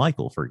female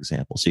Michael, for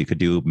example. So you could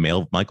do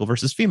male Michael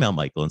versus female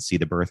Michael and see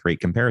the birth rate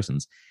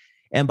comparisons.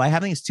 And by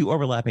having these two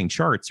overlapping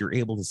charts, you're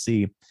able to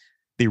see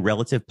the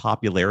relative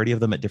popularity of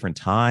them at different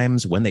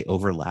times, when they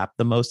overlap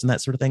the most, and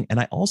that sort of thing. And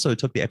I also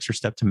took the extra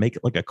step to make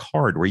it like a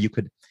card where you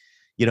could,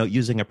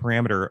 using a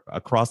parameter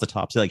across the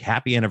top, say like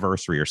happy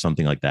anniversary or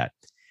something like that.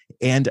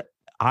 And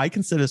I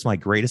consider this my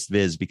greatest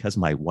Viz because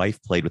my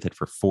wife played with it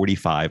for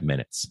 45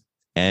 minutes.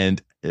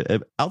 And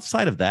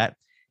outside of that,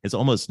 has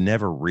almost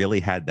never really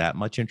had that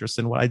much interest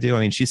in what I do. I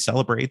mean, she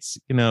celebrates,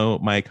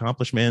 my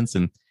accomplishments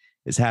and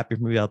is happy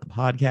for me about the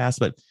podcast,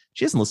 but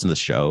she doesn't listen to the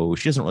show.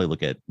 She doesn't really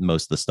look at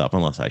most of the stuff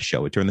unless I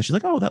show it to her. And then she's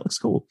like, oh, that looks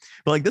cool.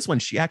 But like this one,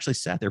 she actually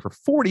sat there for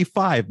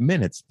 45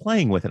 minutes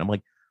playing with it. I'm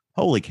like,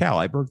 holy cow,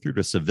 I broke through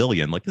to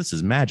civilian. Like, this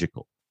is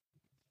magical.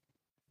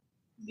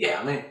 Yeah,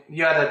 I mean,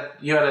 you had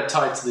a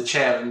tied to the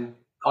chair and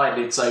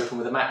eyelids open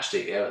with a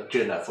matchstick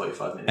during that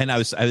 45 minutes. And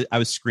I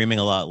was screaming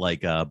a lot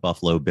like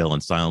Buffalo Bill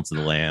in Silence of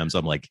the Lambs.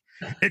 I'm like,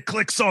 it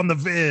clicks on the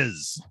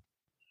Viz.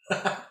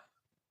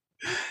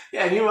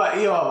 Yeah, you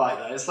are right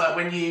though. It's like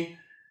when you,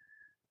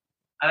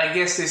 and I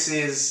guess this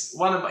is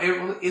one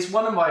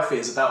of my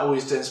fears about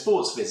always doing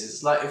sports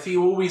visits. Like if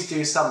you always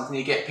do something,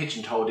 you get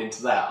pigeonholed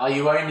into that. Are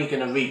you only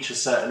going to reach a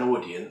certain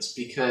audience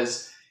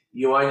because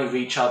you only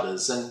reach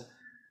others? And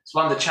it's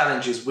one of the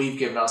challenges we've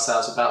given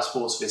ourselves about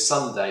Sports Viz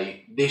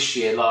Sunday this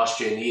year, last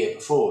year, and the year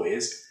before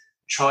is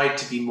try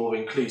to be more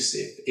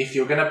inclusive. If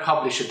you're going to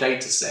publish a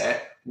data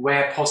set,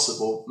 where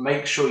possible,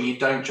 make sure you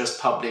don't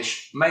just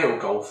publish male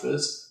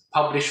golfers,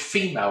 publish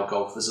female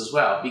golfers as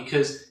well.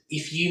 Because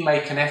if you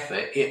make an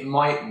effort, it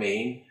might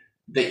mean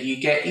that you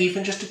get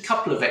even just a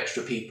couple of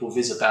extra people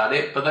viz about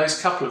it, but those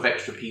couple of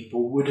extra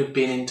people would have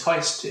been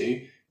enticed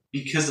to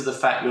because of the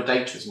fact your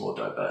data is more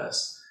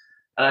diverse.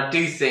 And I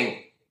do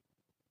think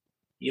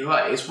you're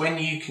right. It's when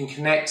you can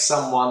connect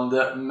someone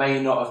that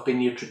may not have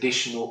been your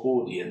traditional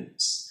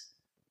audience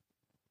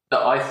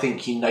that I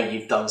think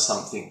you've done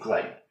something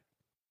great.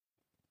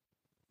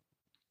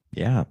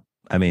 Yeah.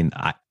 I mean,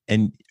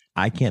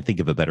 I can't think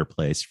of a better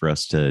place for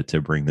us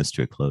to bring this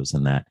to a close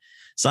than that.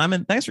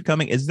 Simon, thanks for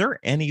coming. Is there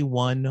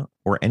anyone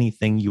or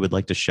anything you would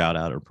like to shout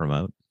out or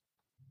promote?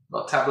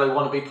 Not Tableau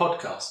Wannabe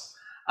podcast.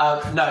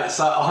 No,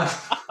 so I'm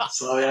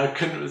sorry, I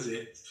couldn't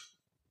resist.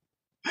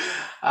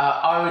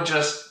 I would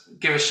just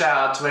give a shout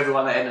out to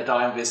everyone that entered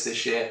IronViz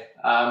this year.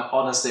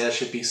 Honestly, I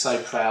should be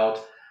so proud.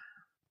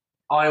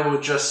 I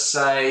would just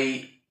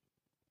say,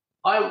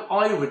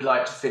 I would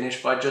like to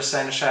finish by just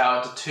saying a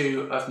shout out to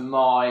two of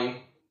my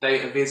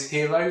DataViz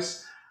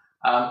heroes.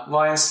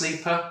 Ryan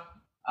Sleeper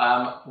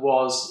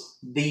was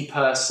the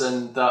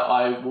person that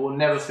I will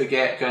never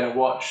forget going to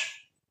watch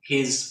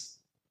his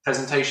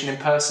presentation in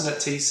person at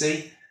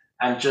TC.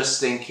 and just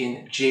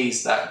thinking,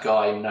 geez, that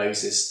guy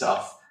knows his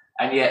stuff.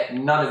 And yet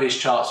none of his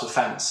charts were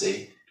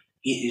fancy.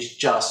 It is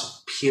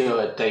just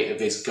pure data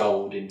viz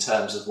gold in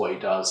terms of what he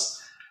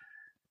does.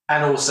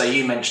 And also,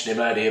 you mentioned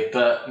him earlier,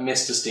 but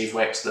Mr. Steve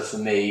Wexler for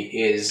me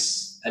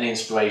is an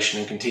inspiration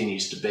and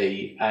continues to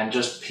be. And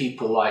just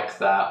people like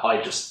that,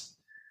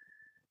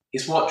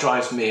 it's what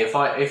drives me. If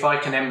I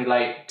can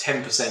emulate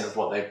 10% of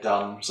what they've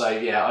done. So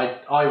yeah,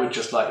 I would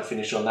just like to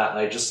finish on that. And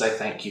I just say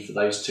thank you for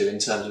those two in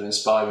terms of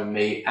inspiring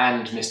me,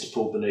 and Mr.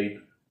 Paul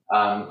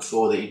Banoub for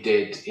all that he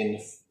did in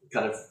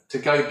kind of to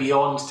go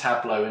beyond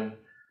Tableau. And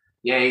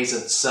yeah, he's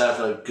a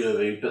servo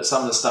guru, but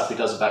some of the stuff he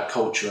does about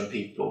culture and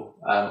people,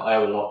 I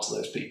owe a lot to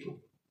those people.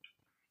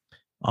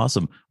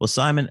 Awesome. Well,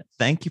 Simon,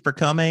 thank you for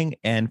coming.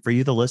 And for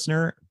you, the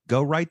listener,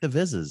 go write the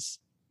vizzes.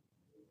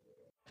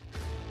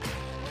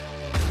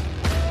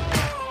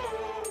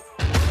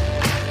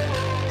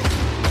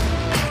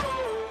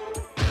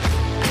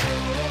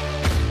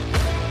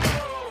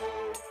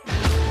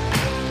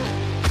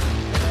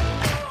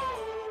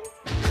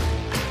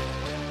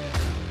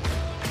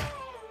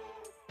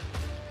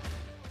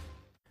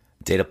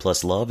 Data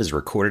Plus Love is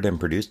recorded and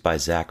produced by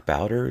Zach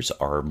Bowders.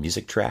 Our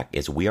music track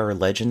is We Are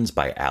Legends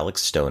by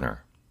Alex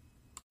Stoner.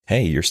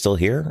 Hey, you're still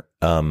here?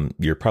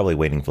 You're probably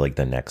waiting for like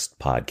the next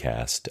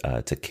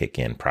podcast to kick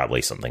in,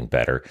 probably something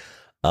better.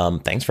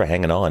 Thanks for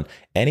hanging on.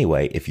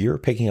 Anyway, if you're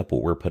picking up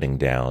what we're putting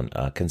down,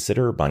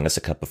 consider buying us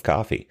a cup of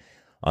coffee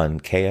on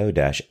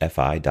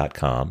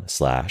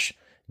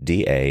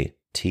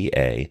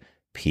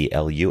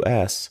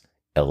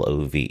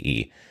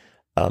ko-fi.com/DATAPLUSLOVE.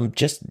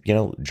 Just,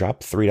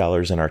 drop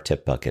 $3 in our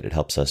tip bucket. It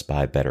helps us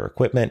buy better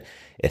equipment.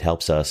 It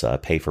helps us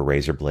pay for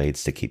razor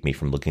blades to keep me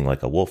from looking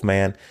like a wolf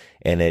man.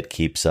 And it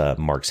keeps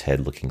Mark's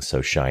head looking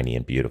so shiny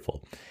and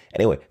beautiful.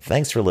 Anyway,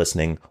 thanks for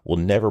listening. We'll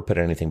never put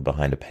anything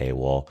behind a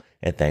paywall.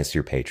 And thanks for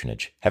your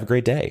patronage. Have a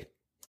great day.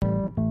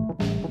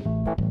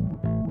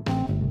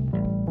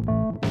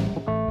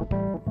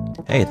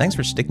 Hey, thanks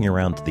for sticking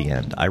around to the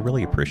end. I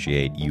really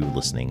appreciate you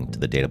listening to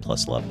the Data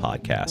Plus Love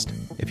podcast.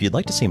 If you'd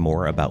like to see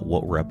more about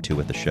what we're up to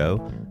with the show,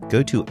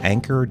 go to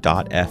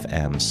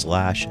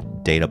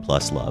anchor.fm/Data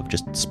Plus Love.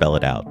 Just spell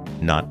it out,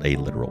 not a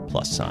literal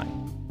plus sign.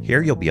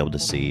 Here you'll be able to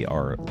see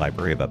our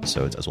library of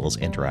episodes as well as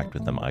interact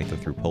with them either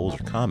through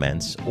polls or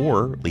comments,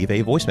 or leave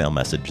a voicemail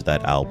message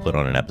that I'll put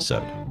on an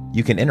episode.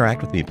 You can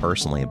interact with me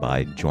personally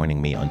by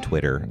joining me on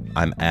Twitter.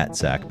 I'm at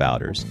Zach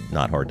Bowders,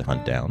 not hard to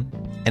hunt down.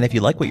 And if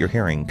you like what you're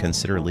hearing,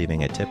 consider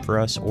leaving a tip for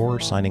us or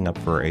signing up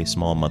for a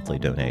small monthly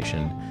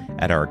donation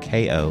at our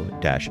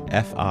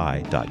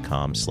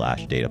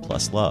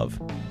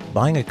ko-fi.com/datapluslove.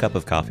 Buying a cup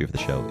of coffee for the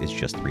show is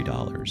just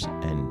 $3,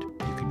 and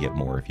you can get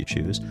more if you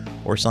choose,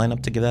 or sign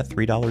up to give that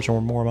 $3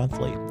 or more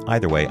monthly.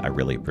 Either way, I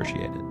really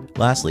appreciate it.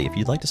 Lastly, if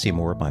you'd like to see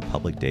more of my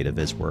public data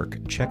viz work,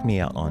 check me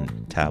out on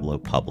Tableau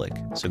Public.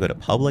 So go to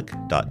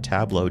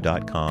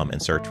public.tableau.com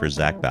and search for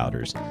Zach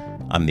Bowders.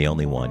 I'm the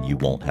only one. You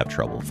won't have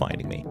trouble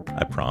finding me.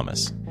 I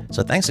promise.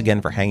 So thanks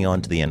again for hanging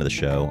on to the end of the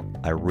show.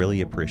 I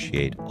really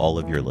appreciate all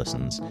of your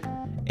listens.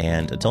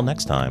 And until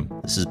next time,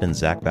 this has been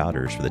Zach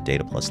Bowders for the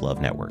Data Plus Love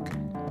Network.